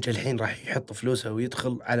منتج الحين راح يحط فلوسه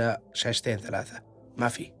ويدخل على 2-3 شاشات، ما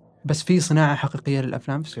في. بس في صناعة حقيقية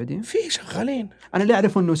للأفلام في السعودية، في شغالين. أنا اللي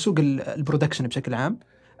أعرفه إنه سوق البرودكشن بشكل عام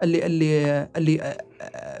اللي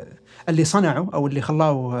صنعوا أو اللي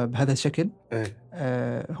خلاوه بهذا الشكل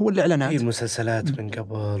هو الإعلانات. في مسلسلات من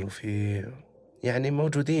قبل، وفي يعني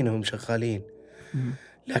موجودين هم شغالين.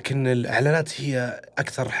 لكن الإعلانات هي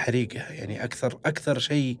أكثر حريقة، يعني أكثر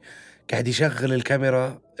شيء قاعد يشغل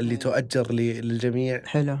الكاميرا اللي تؤجر للجميع.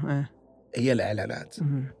 حلو. هي الإعلانات.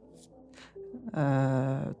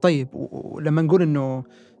 طيب، ولما نقول إنه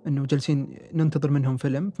جالسين ننتظر منهم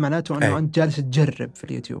فيلم، معناته إنه أنت جالس تجرب في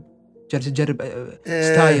اليوتيوب، جالس تجرب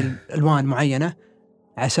ستايل ألوان معينة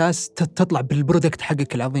على أساس تطلع بالبرودكت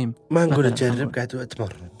حقك العظيم. ما نقول تجرب، قاعد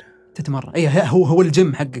تتمرن. هو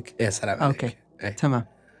الجيم حقك. يا سلام عليك. أوكي. تمام.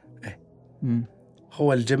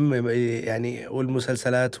 هو الجيم يعني،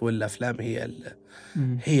 والمسلسلات والأفلام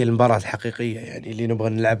هي المباراة الحقيقية يعني اللي نبغى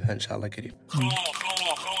نلعبها إن شاء الله قريب.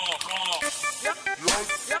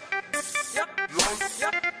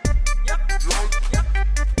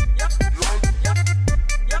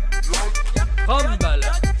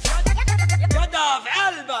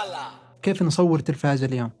 كيف نصور تلفاز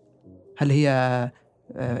اليوم؟ هل هي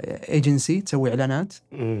ايجنسي تسوي إعلانات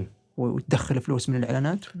وتدخل فلوس من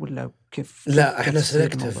الإعلانات، ولا كيف؟ لا، احنا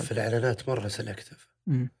سلكتف في الإعلانات، مرة سلكتف.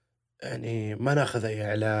 يعني ما ناخذ أي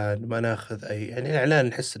إعلان، ما ناخذ أي يعني الإعلان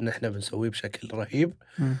نحس إن احنا بنسويه بشكل رهيب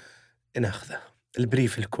ناخذه.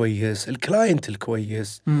 البريف الكويس، الكلاينت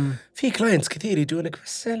الكويس. في كلاينتس كثير يجونك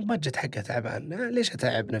بس البادجت حقه تعبان، ليش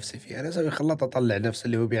أتعب نفسي فيه؟ أنا أسوي خلاط أطلع نفس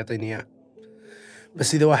اللي هو بيعطيني إياه.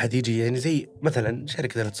 بس إذا واحد يجي يعني زي مثلا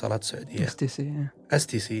شركة الاتصالات السعودية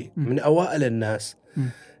STC من أوائل الناس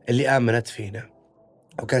اللي آمنت فينا،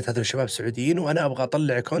 وكانت هذول الشباب سعوديين، وأنا أبغى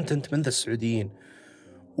أطلع كونتنت من ذا السعوديين،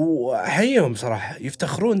 وأحييهم صراحة.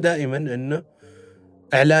 يفتخرون دائما إنه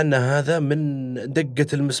إعلاننا هذا من دقة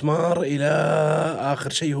المسمار إلى آخر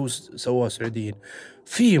شيء هو سواه سعوديين.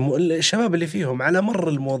 في الشباب اللي فيهم على مر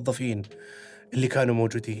الموظفين اللي كانوا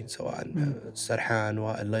موجودين، سواء سرحان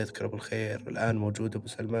والله يذكره بالخير، والآن موجود أبو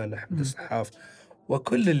سلمان أحمد الصحاف،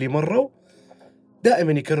 وكل اللي مروا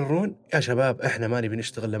دائما يكررون يا شباب إحنا ما نبي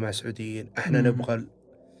نشتغل مع سعوديين، إحنا نبغى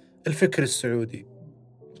الفكر السعودي،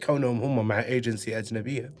 كونهم هم مع ايجنسي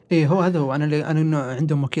أجنبية. هو هذا هو. أنا إنه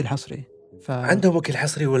عندهم وكيل حصري. عندهم وكيل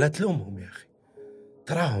حصري، ولا تلومهم يا أخي،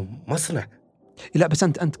 تراهم مصنع. لا بس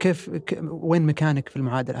أنت كيف وين مكانك في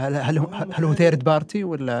المعادلة؟ هل هو ثيرد بارتي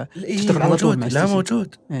ولا تشتغل على طول مع لا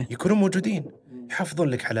موجود يكونوا موجودين، يحافظون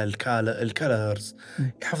لك على الكالرز،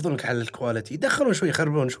 يحافظون لك على الكواليتي، يدخلون شوي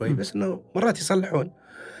يخربون شوي بس إنه مرات يصلحون.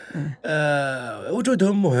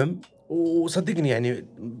 وجودهم مهم. وصدقني يعني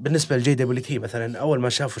بالنسبة لJWT مثلا أول ما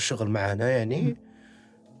شافوا الشغل معنا يعني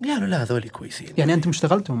قالوا لا هذول كويسين. يعني أنتم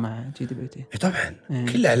اشتغلتم مع JWT؟ طبعا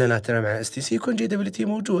كل إعلاناتنا مع STC يكون JWT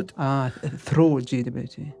موجود. through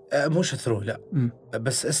JWT مش through لا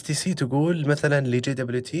بس STC تقول مثلا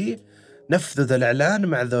لJWT نفذوا ذا الإعلان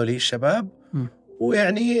مع ذولي الشباب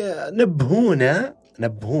ويعني نبهونا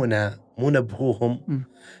مو نبهوهم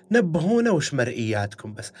نبهونا وش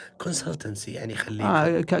مرئياتكم بس كونسلتنسي يعني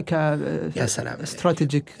خليكم يا سلام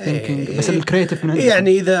استراتيجيك ثينكينج بس الكرياتيف من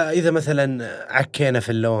يعني إذا مثلا عكينا في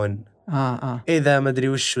اللون إذا ما أدري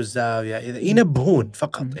وش الزاوية إذا ينبهون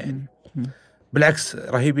فقط يعني بالعكس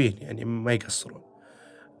رهيبين يعني ما يقصرون.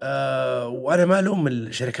 وأنا ما ألوم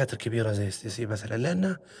الشركات الكبيرة زي STC مثلا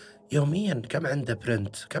لأنه يوميا كم عنده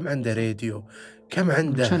برنت كم عنده راديو كم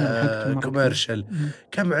عنده كوميرشل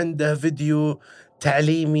كم عنده فيديو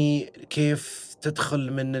تعليمي كيف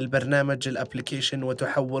تدخل من البرنامج الابليكيشن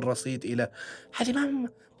وتحول رصيد إلى هذه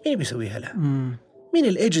مين بيسويها له؟ مين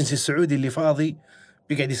الايجنسي السعودي اللي فاضي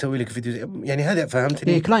بيقعد يسوي لك فيديو يعني هذا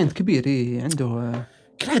فهمتني؟ كلاينت كبير عنده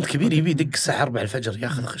كلاينت كبير يبي يدق الساعة 4 الفجر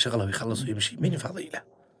ياخذ شغله ويخلص ويمشي. مين فاضي له؟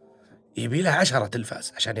 يبي له 10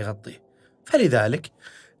 تلفاز عشان يغطيه. فلذلك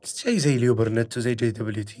شيء زي اليوبرنت وزي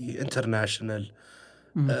JWT انترناشنال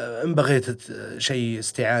إن بغيت شيء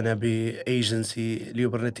استعانة بإيجنسي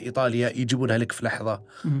اليوبرنت إيطاليا يجيبونها لك في لحظة.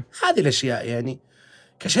 هذه الأشياء يعني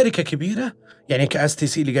كشركة كبيرة يعني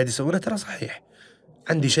كSTC اللي قاعد يسوونه ترى صحيح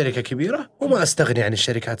عندي شركة كبيرة وما أستغني عن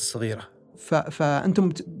الشركات الصغيرة. فأنتم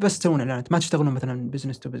بس تسوون إعلانات ما تشتغلون مثلا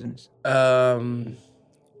بزنس تو بزنس؟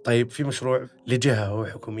 طيب في مشروع لجهة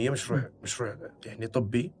حكومية مشروع يعني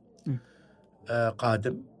طبي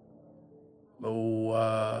قادم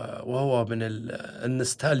وهو من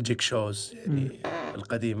النوستالجيك شوز يعني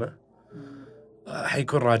القديمة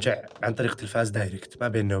حيكون راجع عن طريق تلفاز دايركت ما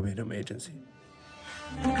بيننا وبينهم ايجنسي.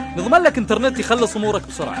 نضمن لك انترنت يخلص امورك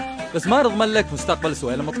بسرعة بس ما نضمن لك مستقبل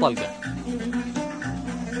سوي لما تطلقه.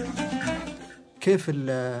 كيف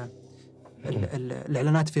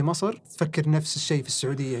الإعلانات في مصر تفكر نفس الشيء في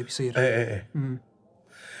السعودية بيصير؟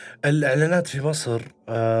 الإعلانات في مصر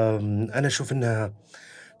أنا أشوف أنها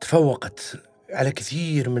تفوقت على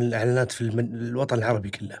كثير من الإعلانات في الوطن العربي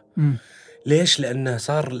كله. ليش؟ لأنه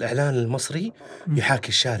صار الإعلان المصري يحاكي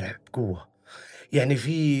الشارع بقوة. يعني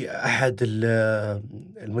في أحد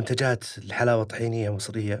المنتجات الحلاوة الطحينية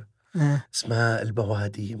مصرية اسمها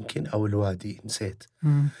البوادي يمكن أو الوادي نسيت.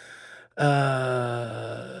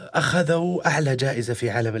 أخذوا أعلى جائزة في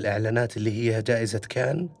عالم الإعلانات اللي هي جائزة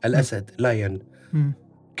كان الأسد لايون.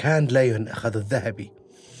 كان لايون أخذوا الذهبي.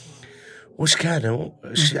 وش كانوا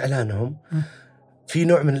إعلانهم؟ في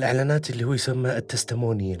نوع من الإعلانات اللي هو يسمى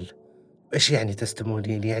التستمونيال. إيش يعني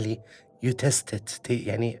تستمونيال؟ يعني يتستت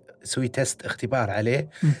يعني سوي تست اختبار عليه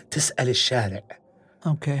تسأل الشارع.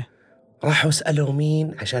 أوكي. راحوا سألوا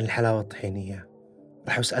مين عشان الحلاوة الطحينية؟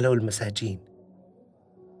 راحوا سألوا المساجين.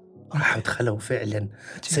 راحوا دخلوا فعلا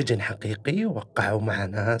سجن حقيقي ووقعوا مع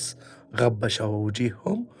ناس غبشوا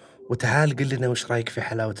وجيههم وتعال قل لنا وش رايك في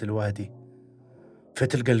حلاوة الوادي.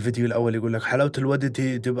 فتلقى الفيديو الأول يقول لك حلاوة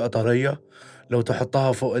الوادي تبقى طرية لو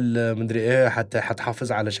تحطها فوق المدري إيه حتى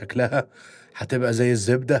حتحافظ على شكلها حتبقى زي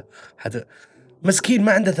الزبدة مسكين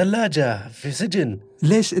ما عنده ثلاجة في سجن.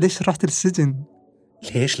 ليش رحت للسجن؟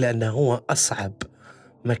 ليش؟ لأنه هو أصعب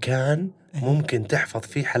مكان ممكن تحفظ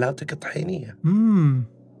فيه حلاوتك الطحينية.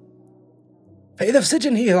 فإذا في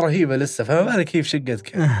سجن هي رهيبة لسه فما بالك كيف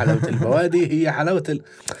شقتك حلاوة البوادي هي حلاوة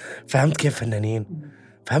فهمت كيف فنانين؟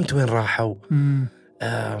 فهمت وين راحوا؟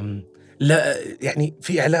 لا يعني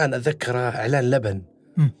في إعلان أذكره إعلان لبن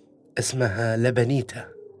اسمها لبنيتا.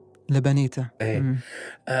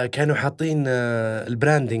 كانوا حاطين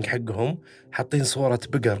البراندينج حقهم حاطين صورة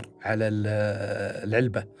بقر على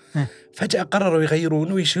العلبة. فجأة قرروا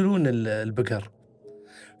يغيرون ويشيلون البقر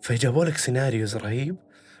فجابوا لك سيناريوز رهيب.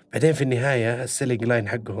 بعدين في النهاية السيلينج لاين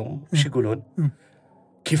حقهم وش يقولون؟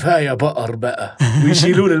 كفاية بقر بقى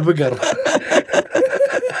ويشيلون البقر.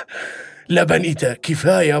 لبنيتا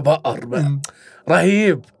كفاية بقر بقى.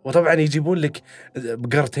 رهيب. وطبعا يجيبون لك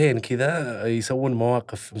بقرتين كذا يسوون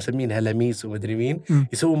مواقف مسمينها لميس ومدري مين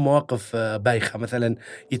يسوون مواقف بايخة مثلا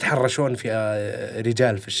يتحرشون في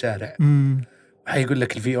رجال في الشارع. هيقول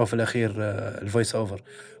لك الفي او في الأخير الفويس اوفر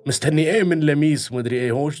مستني ايه من لميس مدري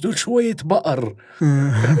ايه هو دول شوية بقر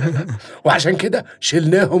وعشان كده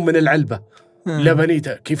شلناهم من العلبة.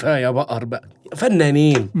 لبنيتا كفاية بقر بقى.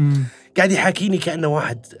 فنانين قاعد يحاكيني كأنه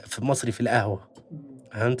واحد في مصري في القهوة.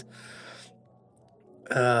 فهمت؟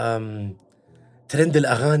 ترند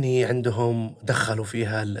الأغاني عندهم دخلوا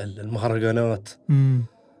فيها المهرجانات.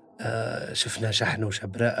 شفنا شحن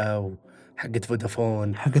وشبرقة وحقة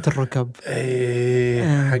فودافون، حقة الركب،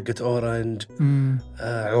 حقة أورنج،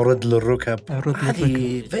 عرض للركب.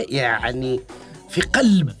 هذه يعني في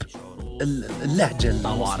قلب اللهجة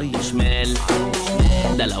المصرية. شمال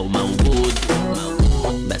ده لو موجود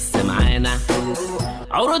بس معانا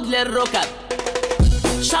عروض للركب.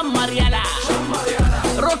 شمر يلا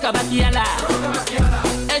ركبك يلا،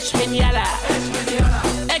 اشحن يلا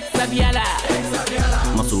اكسب يلا.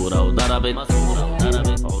 مصورة وضربت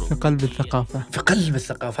في قلب الثقافة، في قلب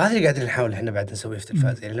الثقافة. هذه قاعدين نحاول احنا بعد نسويه في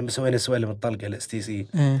تلفاز. يعني لما سوينا سوالف الطلقة الSTC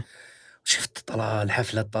شفت طلال،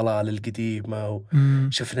 حفلة طلال القديمة،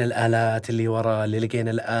 وشفنا الآلات اللي وراء، اللي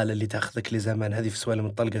لقينا الآلة اللي تاخذك لزمن. هذه في سوالف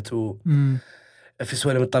الطلقة 2. في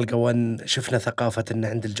سوالف الطلقة 1 شفنا ثقافة إن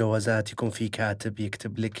عند الجوازات يكون في كاتب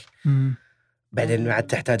يكتب لك. بعدين ما عاد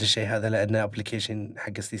تحتاج الشيء هذا لأنه أبليكيشن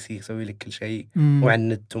حق STC يسوي لك كل شيء وعن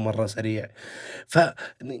النت ومرة سريع.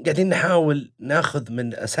 فقاعدين نحاول ناخذ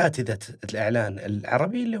من أساتذة الإعلان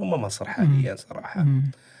العربي اللي هم مصر حاليا صراحة.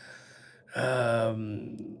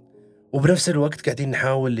 وبنفس الوقت قاعدين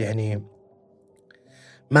نحاول يعني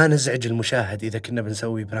ما نزعج المشاهد. إذا كنا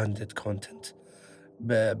بنسوي براندد كونتنت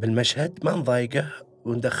بالمشهد ما نضايقه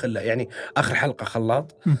وندخل. يعني آخر حلقة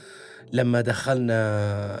خلاط لما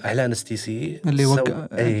دخلنا إعلان STC اللي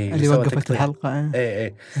وقفت الحلقة.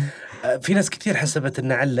 في ناس كثير حسبت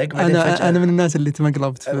إنه علق. أنا من الناس اللي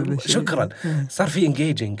تمقلبت. شكرا. صار في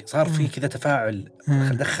engaging، صار في كذا تفاعل.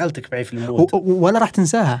 دخلتك معي في المود ولا راح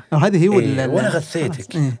تنساها. وهذه هي ولا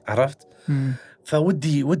غثيتك. عرفت؟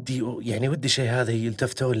 فودي يعني ودي شيء هذا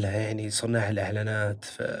يلتفتون له يعني صناع الإعلانات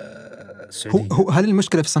في السعودية. هل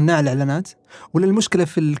المشكلة في صناع الإعلانات ولا المشكلة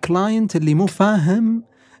في الكلاينت اللي مو فاهم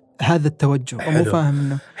هذا التوجه أو مو فاهم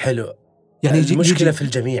إنه حلو؟ يعني المشكلة في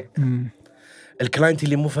الجميع. الكلاينت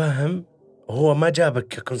اللي مو فاهم هو ما جابك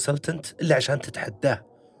ككونسلتنت إلا عشان تتحداه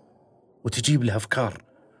وتجيب له أفكار.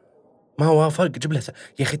 ما وافق جيب له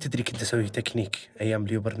يا أخي تدري كنت أسوي تكنيك أيام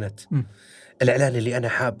اليوبرنت. الإعلان اللي أنا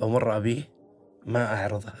حابة مرة أبيه ما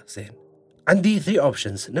أعرضه زين. عندي 3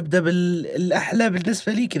 options. نبدأ بالأحلى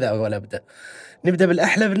بالنسبة لي كذا ولا أبدأ؟ نبدأ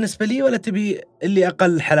بالأحلى بالنسبة لي ولا تبي اللي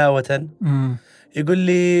أقل حلاوة؟ يقول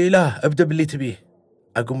لي لا أبدأ باللي تبيه.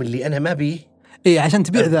 أقوم اللي أنا ما بيه. إيه عشان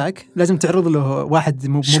تبيع ذاك لازم تعرض له واحد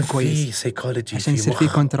مو كويس. في سيكولوجي عشان يصير في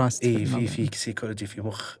كونتراست. إيه في سيكولوجي في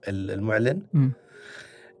مخ المعلن.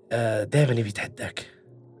 دائما يبي يتحداك.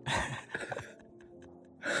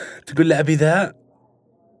 تقول له أبي ذا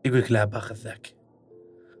يقولك لا باخذ ذاك.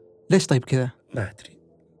 ليش طيب كذا؟ ما أدري.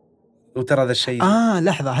 وترى ذا الشيء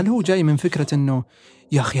لحظة، هل هو جاي من فكرة إنه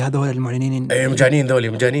يا أخي هذول المعلنين مجانين، ذولي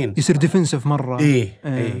مجانين، يصير ديفنسيف مرة.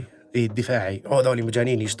 إيه الدفاعي ذولي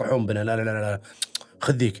مجانين يشطحون بنا، لا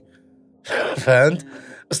خذ ذيك. فهمت؟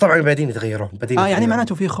 بس طبعا بعدين يتغيرون يعني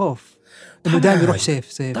معناته في خوف إنه دائما يروح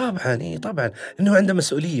سيف. طبعا طبعا إنه عنده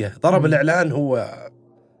مسؤولية. ضرب الإعلان هو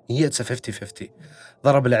يتس 50-50.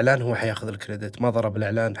 ضرب الإعلان هو حياخذ الكريدت، ما ضرب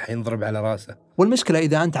الإعلان حينضرب على راسه. والمشكلة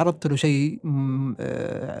إذا أنت عرضت له شيء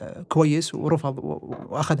كويس ورفض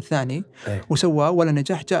وأخذ الثاني وسوى ولا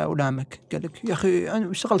نجاح، جاء ولامك قال لك يا أخي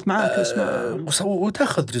أنا اشتغلت معاك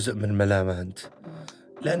وتأخذ جزء من الملامة أنت،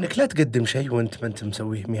 لأنك لا تقدم شيء وأنت ما أنت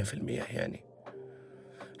مسويه 100%. يعني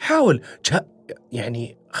حاول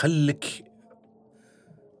يعني خلك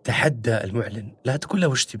تحدى المعلن. لا تقول له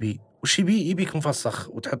وش تبي، وش يبيك مفسخ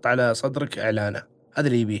وتحط على صدرك إعلانه. هذا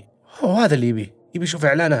اللي يبيه، هذا اللي يبي يشوف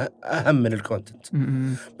إعلانه أهم من الكونتنت.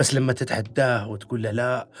 بس لما تتحداه وتقول له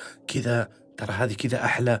لا كذا، ترى هذه كذا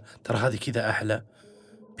أحلى، ترى هذه كذا أحلى،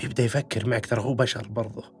 بيبدأ يفكر معك. ترى هو بشر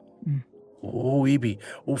برضه وهو يبي.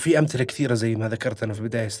 وفي أمثلة كثيرة زي ما ذكرت أنا في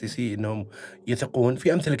بداية STC إنهم يثقون.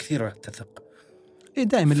 في أمثلة كثيرة تثق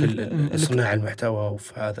دائما في صناع المحتوى.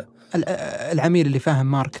 وفي هذا العميل اللي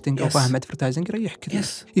فاهم ماركتينج أو فاهم أدفرتايزنج يريح كذا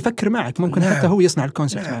يفكر معك. ممكن حتى هو يصنع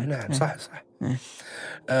الكونسبت. نعم صح.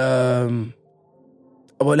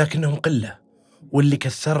 ولكنهم قلة، واللي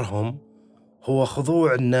كثرهم هو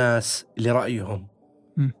خضوع الناس لرأيهم.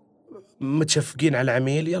 متشفقين على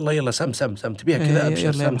عميل، يلا سم تبيها كذا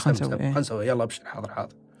أبشر، سم خنسوي يلا أبشر حاضر.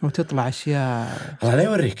 وتطلع أشياء الله لا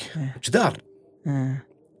يوريك جدار.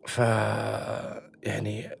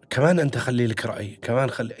 يعني كمان أنت خلي لك رأي، كمان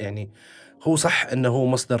يعني هو صح أنه هو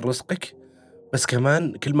مصدر رزقك، بس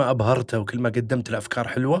كمان كل ما أبهرته وكل ما قدمت له أفكار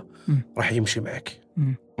حلوة راح يمشي معك،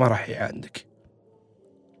 ما راح يعاندك.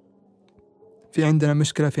 في عندنا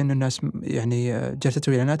مشكلة في إنه الناس يعني جالسة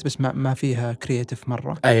تسوي إعلانات بس ما فيها كرياتيف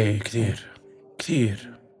مرة. أي كثير.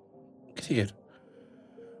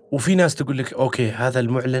 وفي ناس تقول لك أوكي هذا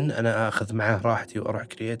المعلن أنا أخذ معاه راحتي وأروح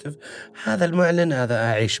كرياتيف، هذا المعلن هذا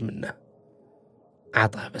أعيش منه،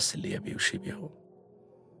 أعطاه بس اللي يبي وش يبيه هو.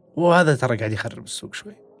 وهذا ترى قاعد يخرب السوق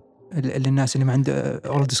شوي. اللي الناس اللي ما عنده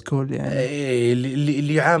اولد سكول يعني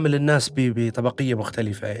اللي يعامل الناس بطبقية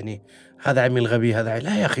مختلفة، يعني هذا عميل غبي هذا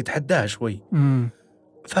لا يا أخي تحداه شوي.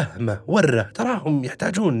 فهمه وره، تراهم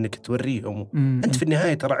يحتاجون انك توريهم. انت في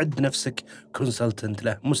النهايه ترى عد نفسك كونسلتنت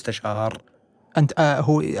له، مستشار. انت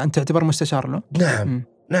انت تعتبر مستشار له؟ نعم.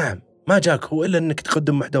 نعم، ما جاك هو الا انك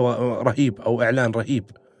تقدم محتوى رهيب او اعلان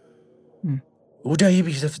رهيب وجاي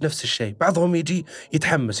يبي نفس الشيء. بعضهم يجي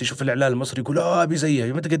يتحمس يشوف الاعلان المصري يقول ابي زيه،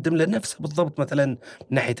 يوم تقدم له نفسه بالضبط مثلا من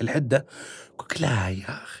ناحيه الحده يقول لا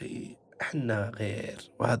يا اخي احنا غير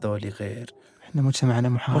وهذول غير، احنا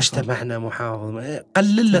مجتمعنا محافظ،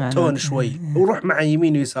 قلل له التون شوي وروح مع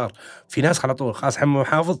يمين ويسار. في ناس على طول خلاص حمى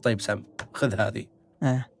محافظ، طيب سم خذ هذه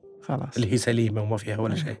خلاص اللي هي سليمة وما فيها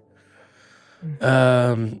ولا شيء.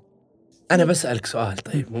 أنا بسألك سؤال،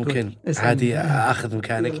 طيب ممكن عادي أخذ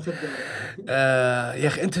مكانك؟ يا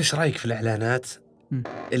أخي أنت إيش رأيك في الإعلانات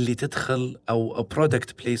اللي تدخل أو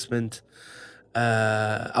برودكت بليسمنت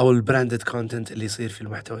أو البراندد كونتنت اللي يصير في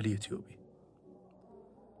المحتوى اليوتيوبي؟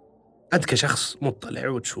 أنت كشخص مطلع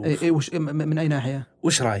وتشوف من أي ناحية؟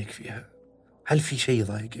 وش رأيك فيها؟ هل في شيء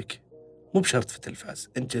يضايقك؟ مو بشرط في التلفاز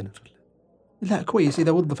إن جنرال. لا كويس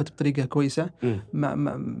إذا وظفت بطريقة كويسة،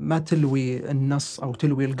 ما تلوي النص أو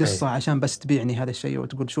تلوي القصة عشان بس تبيعني هذا الشيء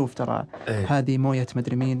وتقول شوف ترى هذه موية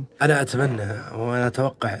مدري مين. أنا أتمنى وأنا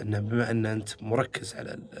أتوقع أن بما أن أنت مركز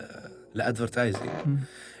على الأدفرتايزنج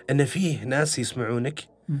أن فيه ناس يسمعونك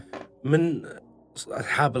من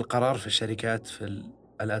أصحاب القرار في الشركات في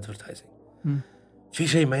الأدفرتايزنج، في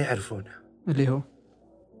شيء ما يعرفونه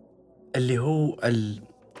اللي هو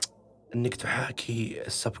انك تحاكي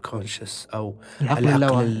السبكونشس او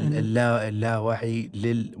العقل اللاواعي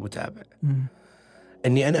للمتابع.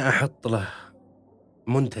 اني انا احط له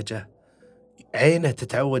منتجه عينه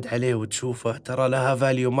تتعود عليه وتشوفه، ترى لها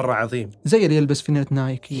فاليو مره عظيم، زي اللي يلبس فينة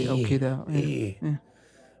نايكي او كذا.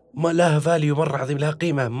 ما لها فاليو مره عظيم، لها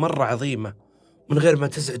قيمه مره عظيمه من غير ما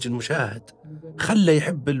تزعج المشاهد. خله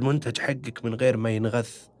يحب المنتج حقك من غير ما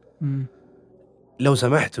ينغث. لو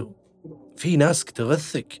سمحتوا في ناس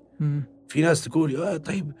تغثك، في ناس تقول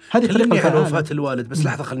طيب كلمني عن وفاة الوالد، بس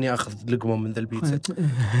لحظة خلني أخذ لقمة من ذا البيتزا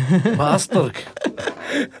ما أسطرك.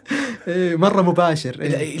 مرة مباشر.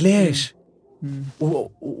 ليش؟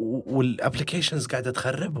 والابليكيشنز قاعدة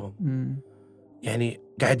تخربهم. يعني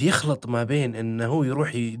قاعد يخلط ما بين إنه هو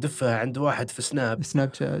يروح يدفها عند واحد في سناب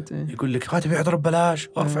شات يقول لك هاتي بيعضرب بلاش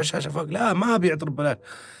ارفع الشاشة فوق، لا ما بيعضرب بلاش،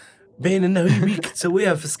 بين انه يبيك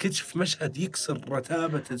تسويها في سكتش في مشهد يكسر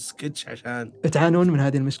رتابة السكتش. عشان تعانون من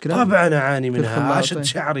هذه المشكلة؟ طبعا اعاني منها، اشد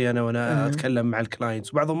شعري انا وانا اتكلم مع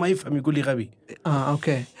الكلاينتس، وبعضهم ما يفهم يقول لي غبي.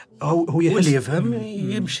 اوكي. هو يحس، واللي يفهم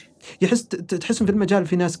يمشي. تحس في المجال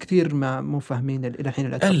في ناس كثير ما مو فاهمين الى الحين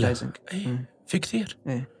الادفرتايزنج. في كثير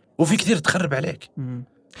وفي كثير تخرب عليك.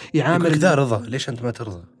 يعامل ذا رضا، ليش انت ما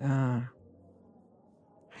ترضى؟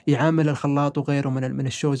 يعامل الخلاط وغيره من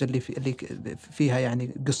الشوز اللي فيها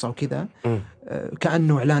يعني قصة وكذا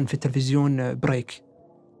كأنه إعلان في التلفزيون بريك،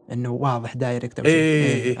 إنه واضح دايركت أو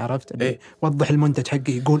شيء. عرفت؟ وضح المنتج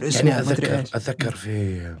حقي، يقول اسمه. يعني أتذكر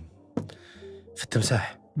في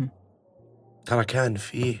التمساح ترى كان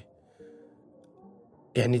فيه،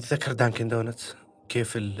 يعني تذكر دانكن دونت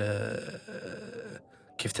كيف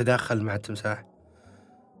تداخل مع التمساح،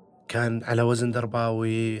 كان على وزن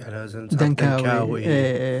درباوي، على وزن دنكاوي.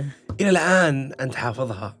 إلى الآن أنت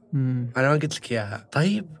حافظها. أنا ما قلت لك إياها.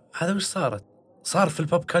 طيب هذا وش صار في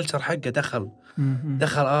البوب كلتشر حقه،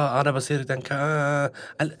 دخل أنا بصير دنكا.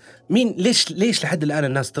 مين ليش لحد الآن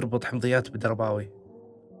الناس تربط حمضيات بدرباوي؟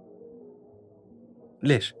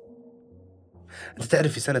 ليش؟ أنت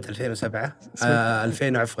تعرف في سنة 2007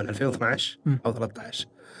 2012 أو 13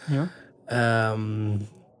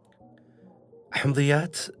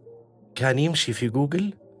 حمضيات كان يمشي في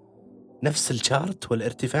جوجل نفس الشارت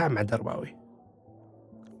والارتفاع مع درباوي.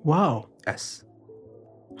 واو.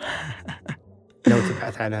 لو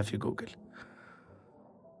تبحث عنها في جوجل.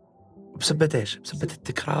 بسبة إيش؟ بسبة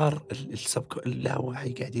التكرار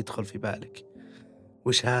اللاواعي قاعد يدخل في بالك.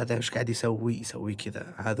 وش هذا؟ وش قاعد يسوي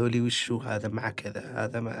كذا؟ هذولي وشو؟ هذا مع كذا،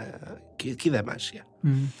 هذا مع كذا ماشية.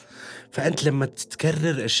 فأنت لما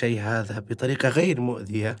تكرر الشيء هذا بطريقة غير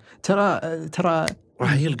مؤذية ترى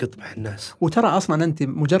راح يلقط مع الناس. وترى أصلاً أنت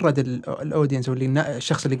مجرد الأودينس واللي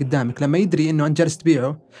الشخص اللي قدامك لما يدري إنه أنت جالس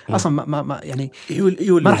تبيعه أصلاً ما يعني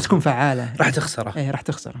ما راح تكون فعالة، راح تخسره. راح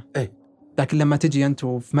تخسره. لكن لما تجي أنت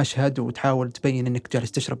في مشهد وتحاول تبين إنك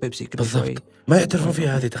جالس تشرب بيبسي كذا شوي، ما يعترفون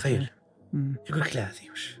فيها هذه. تخيل يقولك لا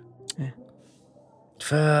هذه وش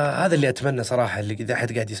فهذا اللي أتمنى صراحة، اللي إذا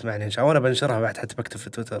حد قاعد يسمعني إن شاء الله، وأنا بنشرها بعد حتى بكتب في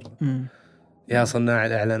تويتر يا صناع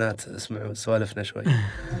الإعلانات اسمعوا سوالفنا شوي.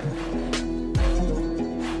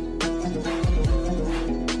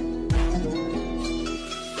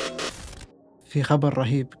 في خبر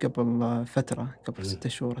رهيب قبل فترة، قبل 6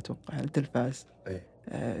 شهور أتوقع، التلفاز.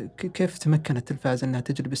 كيف تمكن التلفاز أنها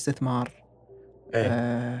تجلب استثمار؟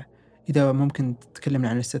 إذا ممكن تتكلمنا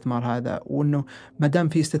عن الاستثمار هذا، وأنه ما دام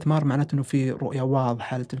في استثمار معناته أنه في رؤية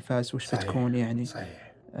واضحة للتلفاز وش بتكون يعني.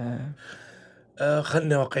 صحيح.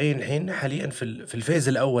 خلنا واقعيين الحين حاليا في الفيز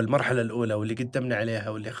الأول، المرحلة الأولى واللي قدمنا عليها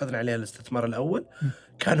واللي أخذنا عليها الاستثمار الأول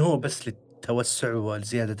كان هو بس للتوسع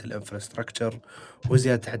وزيادة الانفراستراكشر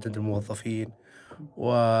وزيادة عدد الموظفين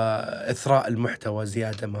وإثراء المحتوى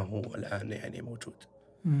زيادة ما هو الآن يعني موجود.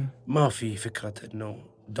 ما في فكرة إنه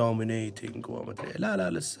dominating ومدري، لا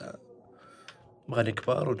لسه نبغى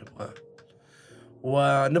نكبر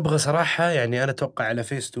ونبغى صراحة يعني. أنا أتوقع على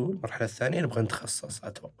فيس 2 المرحلة الثانية نبغى نتخصص،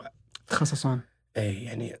 أتوقع تخصصان.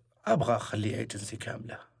 يعني أبغى أخلي ايجنسي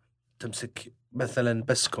كاملة تمسك مثلا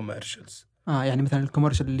بس كوميرشلز. يعني مثلا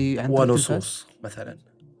الكوميرشل اللي عند ونصوص مثلا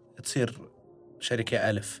تصير شركة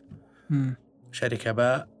ألف، شركة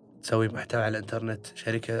باء تسوي محتوى على الإنترنت،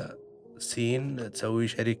 شركة سين تسوي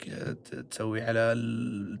شركة تسوي على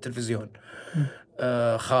التلفزيون،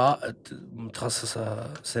 خاء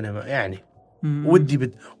متخصصة سينما يعني.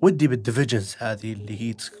 ودي بالديفيجنز هذه اللي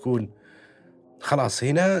هي تكون خلاص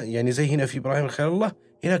هنا يعني زي هنا في إبراهيم الخيرالله،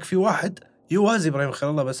 هناك في واحد يوازي إبراهيم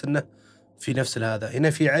الخيرالله بس إنه في نفس هذا. هنا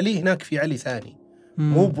في علي، هناك في علي ثاني،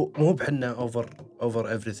 مو بحنا over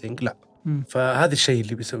everything، لا. فهذا الشيء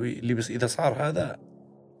اللي بيسوي اللي بس إذا صار هذا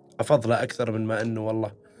أفضله أكثر من ما إنه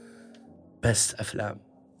والله بس أفلام.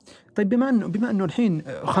 طيب بما إنه الحين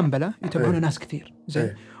خنبلة يتابعونه ناس كثير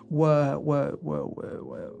زين،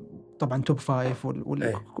 طبعا توب 5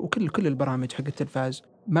 وكل البرامج حق التلفاز،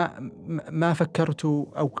 ما فكرتوا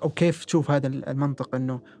أو كيف تشوف هذا المنطق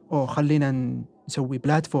إنه خلينا نسوي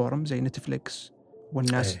بلاتفورم زي نتفليكس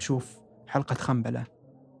والناس تشوف حلقة خنبلة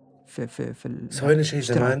في سوينا شيء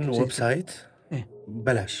زمان ويب سايت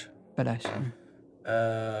بلاش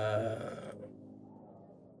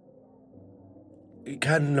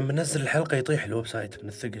كان لما ننزل الحلقة يطيح الويب سايت من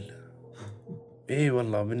الثقل.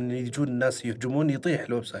 والله من يجون الناس يهجمون يطيح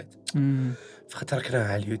الويب سايت.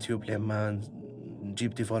 فتركناها على اليوتيوب لما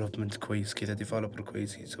نجيب ديفلوبمنت كويس كذا، ديفلوبر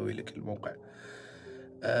كويس يسوي لك الموقع.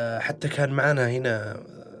 حتى كان معنا هنا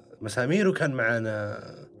مسامير وكان معنا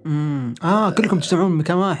كلكم تجتمعون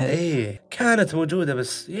مكان واحد. كانت موجودة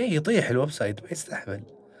بس يطيح الويب سايت ما يستحمل،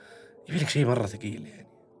 يبي لك شيء مرة ثقيل يعني.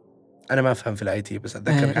 أنا ما أفهم في الآي تي بس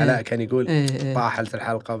أتذكر علاء كان يقول طاحلت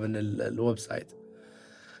الحلقة من الويب سايت.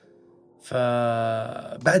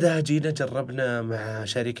 فبعدها جينا جربنا مع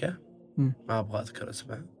شركة ما أبغى أذكر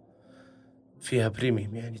اسمها، فيها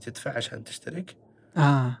بريميوم يعني تدفع عشان تشترك.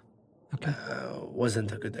 أوكي.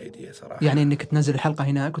 wasn't a good idea صراحة. يعني إنك تنزل الحلقة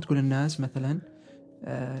هناك وتقول الناس مثلا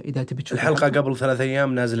إذا تبي تشوف الحلقة قبل 3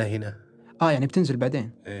 أيام نازلة هنا. يعني بتنزل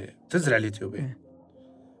بعدين. تنزل على اليوتيوب.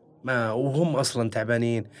 ما وهم أصلا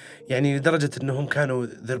تعبانين يعني لدرجة إنهم كانوا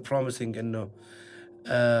they're promising إنه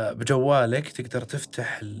بجوالك تقدر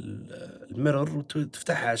تفتح الميرور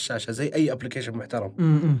وتفتحها على الشاشة زي أي أبليكيشن محترم.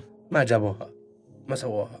 ما جابوها، ما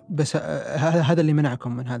سووها. بس هذا اللي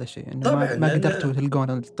منعكم من هذا الشيء، إنه ما قدرتوا تلقون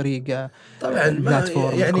الطريقة. طبعا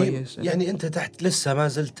بلاتفورم كويس. يعني أنت تحت لسه ما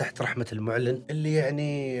زلت تحت رحمة المعلن اللي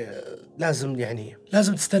يعني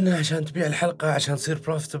لازم تستنى عشان تبيع الحلقة، عشان تصير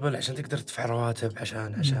بروفيتبل، عشان تقدر تدفع رواتب،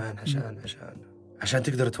 عشان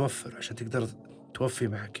تقدر توفر، عشان تقدر توفي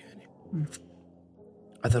معك يعني.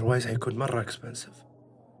 otherwise هيكون مرة expensive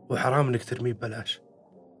وحرام إنك ترميه ببلاش.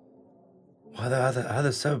 وهذا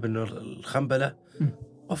السبب إنه الخنبلة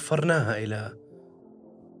وفرناها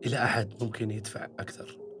إلى أحد ممكن يدفع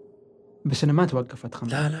أكثر. بس أنا ما توقفت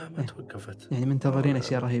خنبلة. لا ما توقفت يعني منتظرين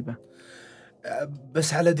أشياء رهيبة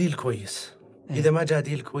بس على ديل كويس. إذا ما جاء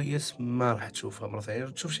ديل كويس ما راح تشوفها مرة ثانية،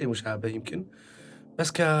 تشوف شيء مشابه يمكن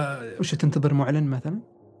بس وش تنتظر معلن مثلا؟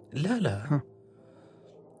 لا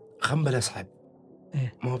خنبلة صعب.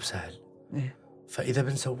 ما هو بسهل. فإذا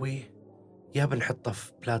بنسويه يا بنحطه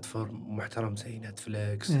في بلاتفورم محترم زي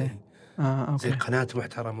نتفليكس زي قناة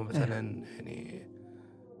محترمة مثلا يعني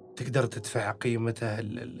تقدر تدفع قيمتها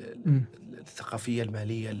الثقافية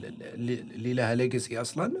المالية اللي لها ليجاسي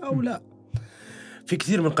أصلا أو لا. في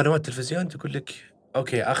كثير من قنوات التلفزيون تقول لك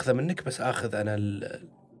أوكي أخذ منك بس أخذ أنا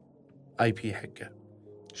الآي بي حقه.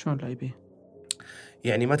 شلون الآي بي؟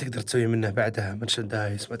 يعني ما تقدر تسوي منه بعدها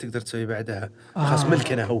مرشندايز، ما تقدر تسوي بعدها خاص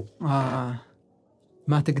ملكنا هو.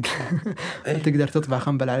 ما تقدر ما تقدر تطبع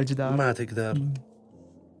خنبل على الجدار، ما تقدر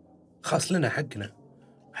خاص لنا حقنا.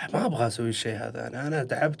 ما أبغى أسوي الشيء هذا، أنا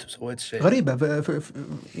تعبت وسويت الشيء. غريبة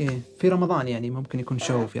في رمضان يعني ممكن يكون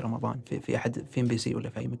شو في رمضان في أحد في MBC ولا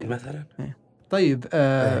في أي مكان مثلا. طيب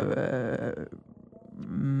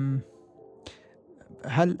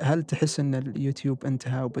هل تحس أن اليوتيوب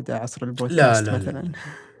انتهى وبدأ عصر البودكاست مثلا؟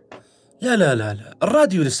 لا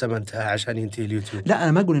الراديو لسه ما انتهى عشان ينتهي اليوتيوب. لا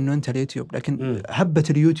أنا ما أقول إنه انتهى اليوتيوب، لكن هبة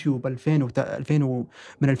اليوتيوب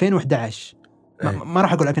من 2011 ما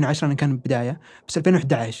راح أقول 2010 لأن كان بداية، بس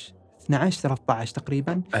 2011 12 13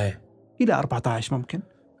 تقريبا إلى 14 ممكن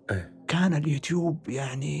كان اليوتيوب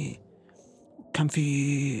يعني كان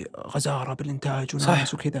في غزارة بالإنتاج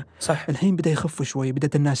وناس وكذا. صح. الحين بدأ يخف شوي،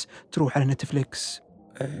 بدأت الناس تروح على نتفليكس،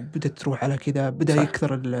 بدأت تروح على كذا، بدأ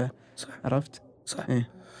يكثر عرفت؟ صح.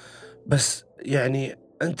 بس يعني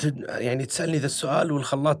أنت يعني تسألني ذا السؤال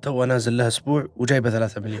والخلاط تو نازل له أسبوع وجايبه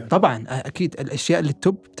 3 مليون. طبعا أكيد الأشياء اللي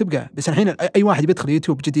التوب تبقى، بس الحين أي واحد بيدخل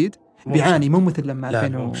يوتيوب جديد بيعاني، مو مثل لما 2000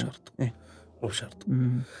 مو بشرط. مو بشرط.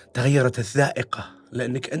 تغيرت الذائقة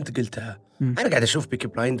لأنك أنت قلتها. أنا قاعد أشوف بيكي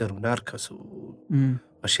بلايندر وناركوس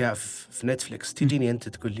وأشياء في نتفليكس، تجيني أنت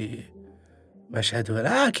تقول لي مشهد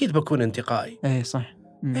ولا أكيد بكون انتقائي. صح.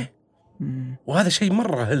 وهذا شيء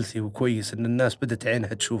مرة هيلثي وكويس إن الناس بدأت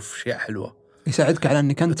عينها تشوف أشياء حلوة، يساعدك على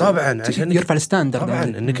أنك أنت طبعا عشان يرفع الستاندرد طبعا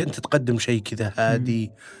أنك أنت تقدم شيء كذا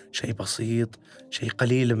هادي، شيء بسيط، شيء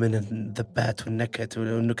قليل من الذبات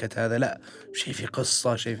والنكت هذا، لا شيء في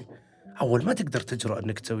قصة، شيء في أول ما تقدر تجرؤ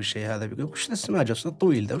أنك تسوي الشيء هذا بيقول وش ذا السماجة، وش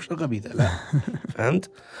الطويل ده، وش الغبي ذا، لا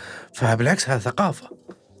فهمت؟ فبالعكس هذا ثقافة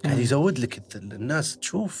قاعد يزود لك الناس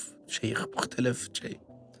تشوف شيء مختلف، شيء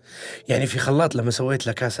يعني في خلاط لما سويت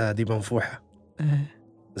لكاسة دي منفوحة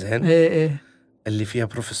زين اللي فيها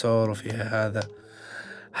بروفيسور وفيها هذا،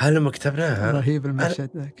 هل لما كتبناها رهيب المشهد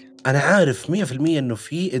ذاك، أنا عارف 100% إنه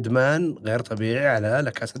في إدمان غير طبيعي على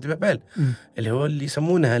لكاسة دي بابيل اللي هو اللي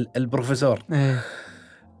يسمونها البروفيسور.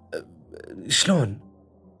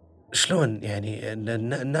 شلون يعني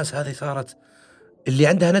الناس هذه صارت اللي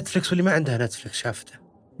عندها نتفليكس واللي ما عندها نتفليكس شافته.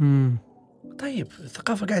 طيب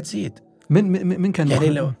الثقافة قاعد تزيد. من كان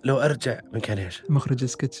يعني لو أرجع من كان إيش مخرج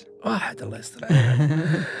سكتش واحد الله يستر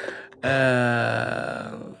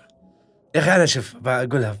يا أخي أنا شوف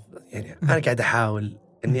بقولها يعني أنا قاعد أحاول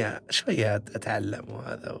إني شوية أتعلم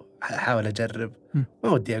وهذا أحاول أجرب، ما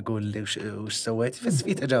ودي أقول لي وش سويت، بس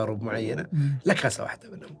في تجارب معينة لكاسة واحدة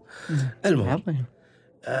منهم. المهم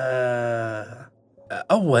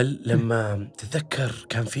أول لما تتذكر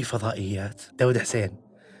كان في فضائيات، داود حسين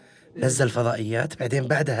نزل فضائيات، بعدين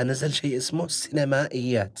بعدها نزل شيء اسمه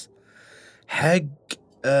سينمائيات حق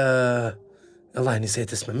الله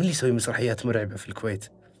نسيت اسمه، من اللي يسوي مسرحيات مرعبة في الكويت،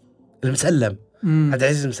 المسلم عبد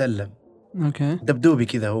العزيز مسلم، دبدوبي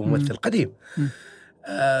كذا، هو ممثل قديم.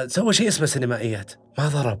 سوى شيء اسمه سينمائيات، ما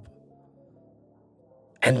ضرب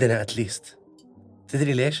عندنا أتليست.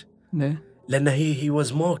 تدري ليش؟ لأنه هي was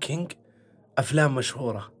mocking أفلام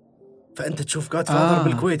مشهورة، فأنت تشوف Godfather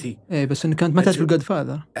بالكويتي بس إنك كانت ما تعرف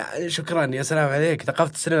Godfather. شكرا يا سلام عليك،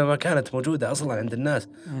 ثقافة السينما ما كانت موجودة أصلا عند الناس.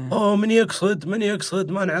 من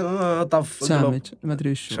يقصد ما طف سامج ما أدري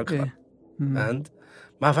إيش. شكرا أنت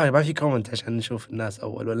ما في كومنت عشان نشوف الناس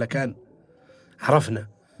أول ولا كان عرفنا.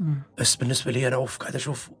 بس بالنسبة لي أنا قاعد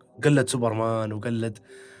أشوف قلد سوبرمان وقلد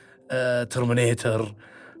ترمينيتر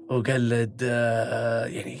وقلد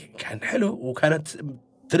يعني كان حلو، وكانت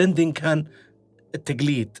ترندين كان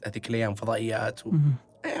التقليد هذيك الأيام، فضائيات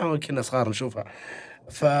يعني كنا صغار نشوفها.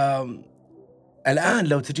 فالآن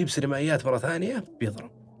لو تجيب سينمائيات مرة ثانية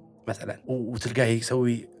بيضرب مثلا، وتلقاه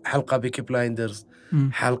يسوي حلقة بيكي بلايندرز،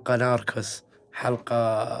 حلقة ناركوس،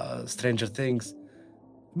 حلقة سترينجر ثينجز،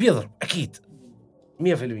 بيضرب أكيد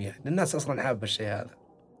 100%. الناس أصلا حابة الشيء هذا.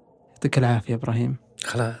 يعطيك العافية إبراهيم،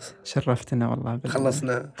 خلاص شرفتنا والله.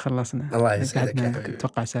 خلصنا الله يسعدك.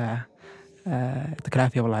 أتوقع ساعة. يعطيك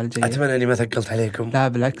العافية والله على الجاي. أتمنى أني ما ثقلت عليكم. لا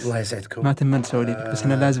بالعكس، الله يسعدكم. ما تمنت سوي لك، بس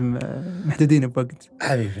أنا لازم محدودين بوقت.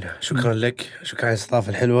 حبيبنا شكرا لك، شكرا على الاستضافة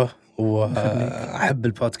الحلوة، وأحب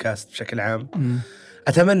البودكاست بشكل عام.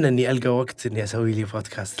 أتمنى أني ألقى وقت أني أسوي لي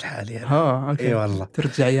بودكاست الحالي. أوكي. إيه والله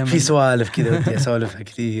ترجع أيام في سوالف كذا ودي أسولفها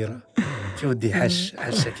كثيرة، في ودي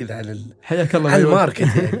حشة كذا على حياك الله على الماركت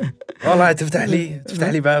يعني. والله تفتح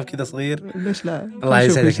لي باب كذا صغير. ليش لا؟ الله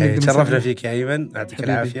يسعدك، تشرفنا فيك يا أيمن، يعطيك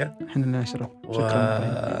العافية. إحنا نشرف.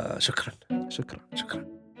 شكرا.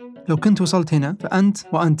 لو كنت وصلت هنا فأنت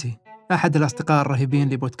وأنت أحد الأصدقاء الرهيبين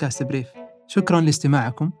لبودكاست بريف. شكرا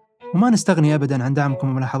لاستماعكم، وما نستغني أبدا عن دعمكم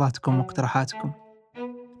وملاحظاتكم واقتراحاتكم.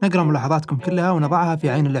 نقرأ ملاحظاتكم كلها ونضعها في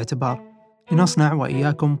عين الاعتبار لنصنع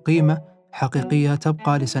وإياكم قيمة حقيقية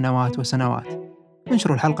تبقى لسنوات وسنوات.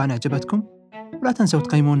 انشروا الحلقة إن أعجبتكم، ولا تنسوا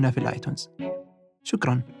تقيموننا في الآيتونز.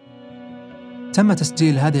 شكراً. تم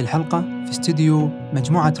تسجيل هذه الحلقة في استديو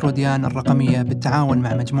مجموعة روديان الرقمية بالتعاون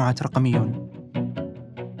مع مجموعة رقميون.